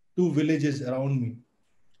to villages around me?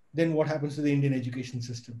 Then what happens to the Indian education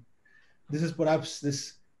system? This is perhaps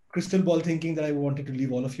this crystal ball thinking that I wanted to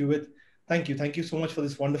leave all of you with. Thank you. Thank you so much for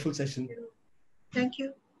this wonderful session. Thank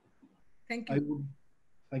you. Thank you.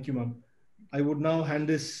 Thank you, ma'am. I would now hand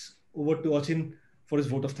this over to Achin for his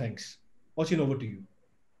vote of thanks. Achin, over to you.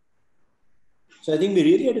 So I think we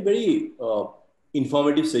really had a very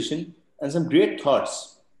informative session and some great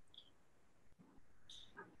thoughts.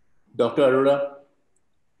 Dr. Arora,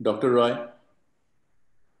 Dr. Roy,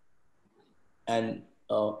 and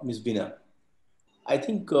Ms. Veena. I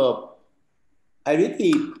think I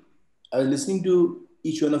was listening to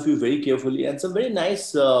each one of you very carefully, and some very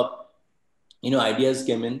nice ideas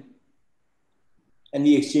came in, and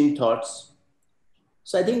we exchanged thoughts.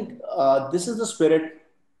 So I think this is the spirit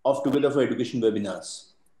of Together for Education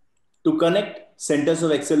webinars, to connect centers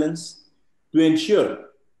of excellence, to ensure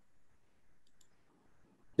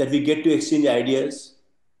that we get to exchange ideas,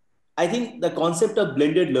 I think the concept of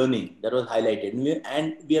blended learning that was highlighted,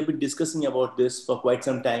 and we have been discussing about this for quite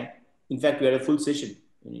some time. In fact, we had a full session.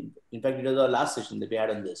 In fact, it was our last session that we had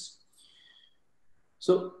on this.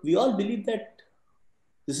 So we all believe that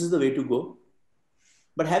this is the way to go.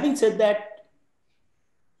 But having said that,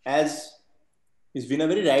 as Ms. Veena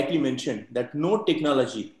very rightly mentioned, that no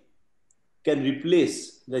technology can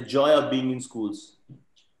replace the joy of being in schools.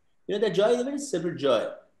 You know, the joy is a very separate joy.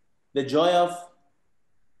 The joy of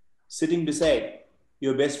sitting beside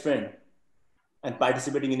your best friend and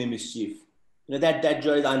participating in a mischief. You know, that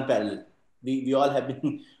joy is unparalleled. We all have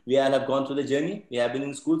been, we all have gone through the journey. We have been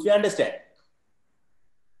in schools, we understand.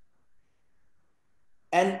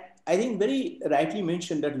 And I think very rightly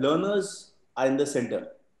mentioned that learners are in the center.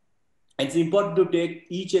 And it's important to take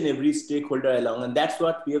each and every stakeholder along. And that's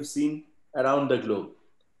what we have seen around the globe.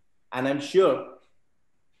 And I'm sure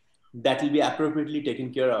that will be appropriately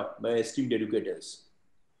taken care of by esteemed educators.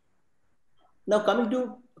 Now, coming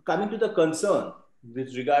to the concern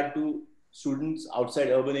with regard to students outside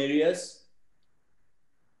urban areas,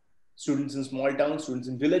 students in small towns, students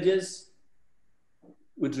in villages,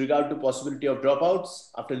 with regard to possibility of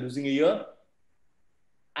dropouts after losing a year,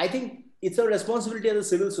 I think it's our responsibility as a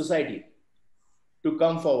civil society to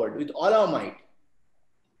come forward with all our might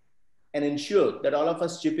and ensure that all of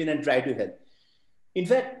us chip in and try to help. In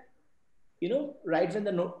fact, you know, right when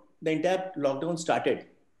the entire lockdown started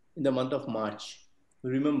in the month of March,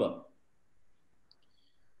 remember,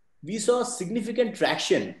 we saw significant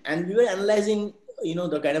traction and we were analyzing, you know,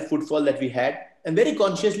 the kind of footfall that we had, and very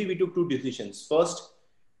consciously we took two decisions. First,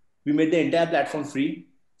 we made the entire platform free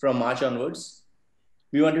from March onwards.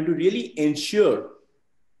 We wanted to really ensure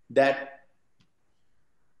that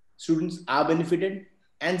students are benefited.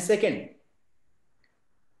 And second,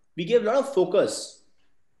 we gave a lot of focus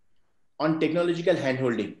on technological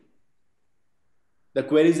handholding. The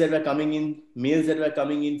queries that were coming in, mails that were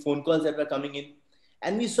coming in, phone calls that were coming in,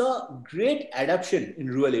 and we saw great adoption in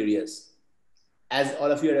rural areas. As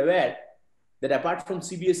all of you are aware, that apart from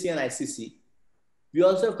CBSE and ICC, we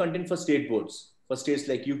also have content for state boards, for states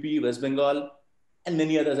like UP, West Bengal, and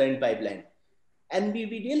many others are in pipeline. And we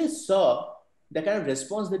really saw the kind of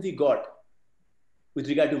response that we got with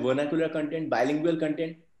regard to vernacular content, bilingual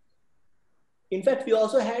content. In fact, we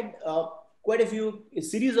also had quite a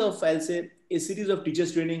series of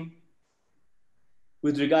teachers training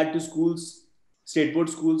with regard to schools, state board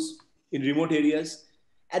schools in remote areas.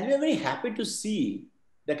 And we are very happy to see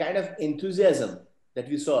the kind of enthusiasm that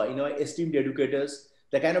we saw in our esteemed educators,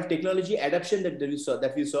 the kind of technology adoption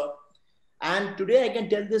that we saw. And today I can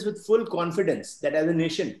tell this with full confidence that as a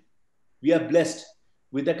nation, we are blessed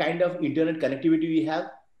with the kind of internet connectivity we have.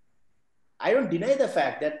 I don't deny the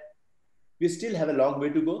fact that we still have a long way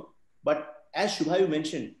to go, but as Shubhayu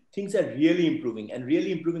mentioned, things are really improving and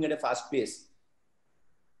really improving at a fast pace.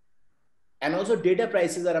 And also data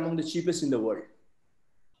prices are among the cheapest in the world.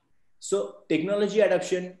 So technology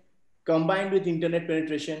adoption combined with internet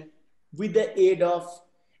penetration, with the aid of,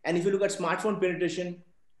 and if you look at smartphone penetration,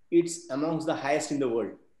 it's amongst the highest in the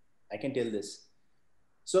world. I can tell this.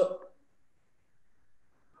 So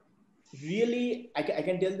really, I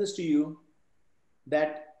can tell this to you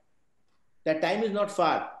that time is not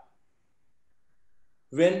far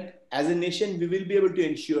when as a nation, we will be able to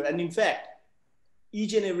ensure, and in fact,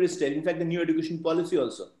 each and every step, in fact, the new education policy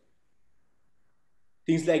also,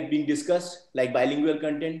 things like being discussed, like bilingual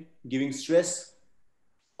content, giving stress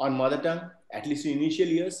on mother tongue, at least in initial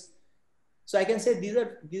years. So I can say these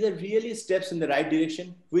are really steps in the right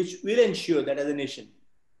direction, which will ensure that as a nation,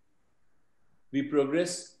 we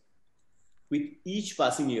progress with each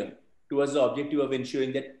passing year towards the objective of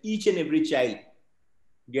ensuring that each and every child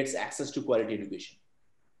gets access to quality education.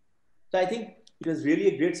 So I think it was really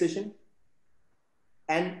a great session.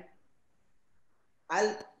 And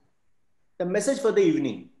the message for the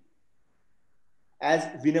evening, as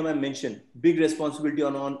Veena mentioned, big responsibility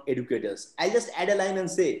on educators. I'll just add a line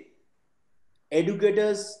and say,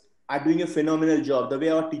 educators are doing a phenomenal job. The way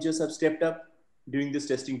our teachers have stepped up during this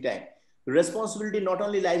testing time. The responsibility not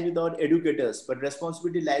only lies with our educators, but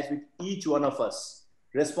responsibility lies with each one of us.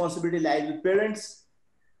 Responsibility lies with parents.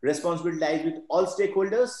 Responsibility lies with all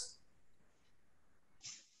stakeholders.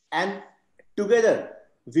 And together,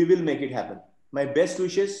 we will make it happen. My best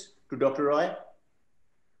wishes to Dr. Roy.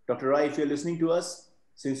 Dr. Roy, if you're listening to us,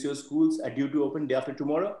 since your schools are due to open day after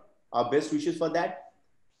tomorrow, our best wishes for that.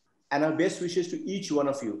 And our best wishes to each one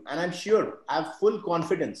of you. And I'm sure, I have full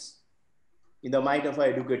confidence in the might of our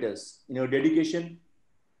educators, in your dedication.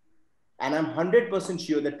 And I'm 100%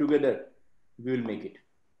 sure that together, we will make it.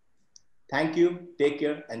 Thank you, take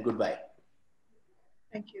care, and goodbye.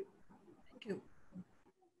 Thank you.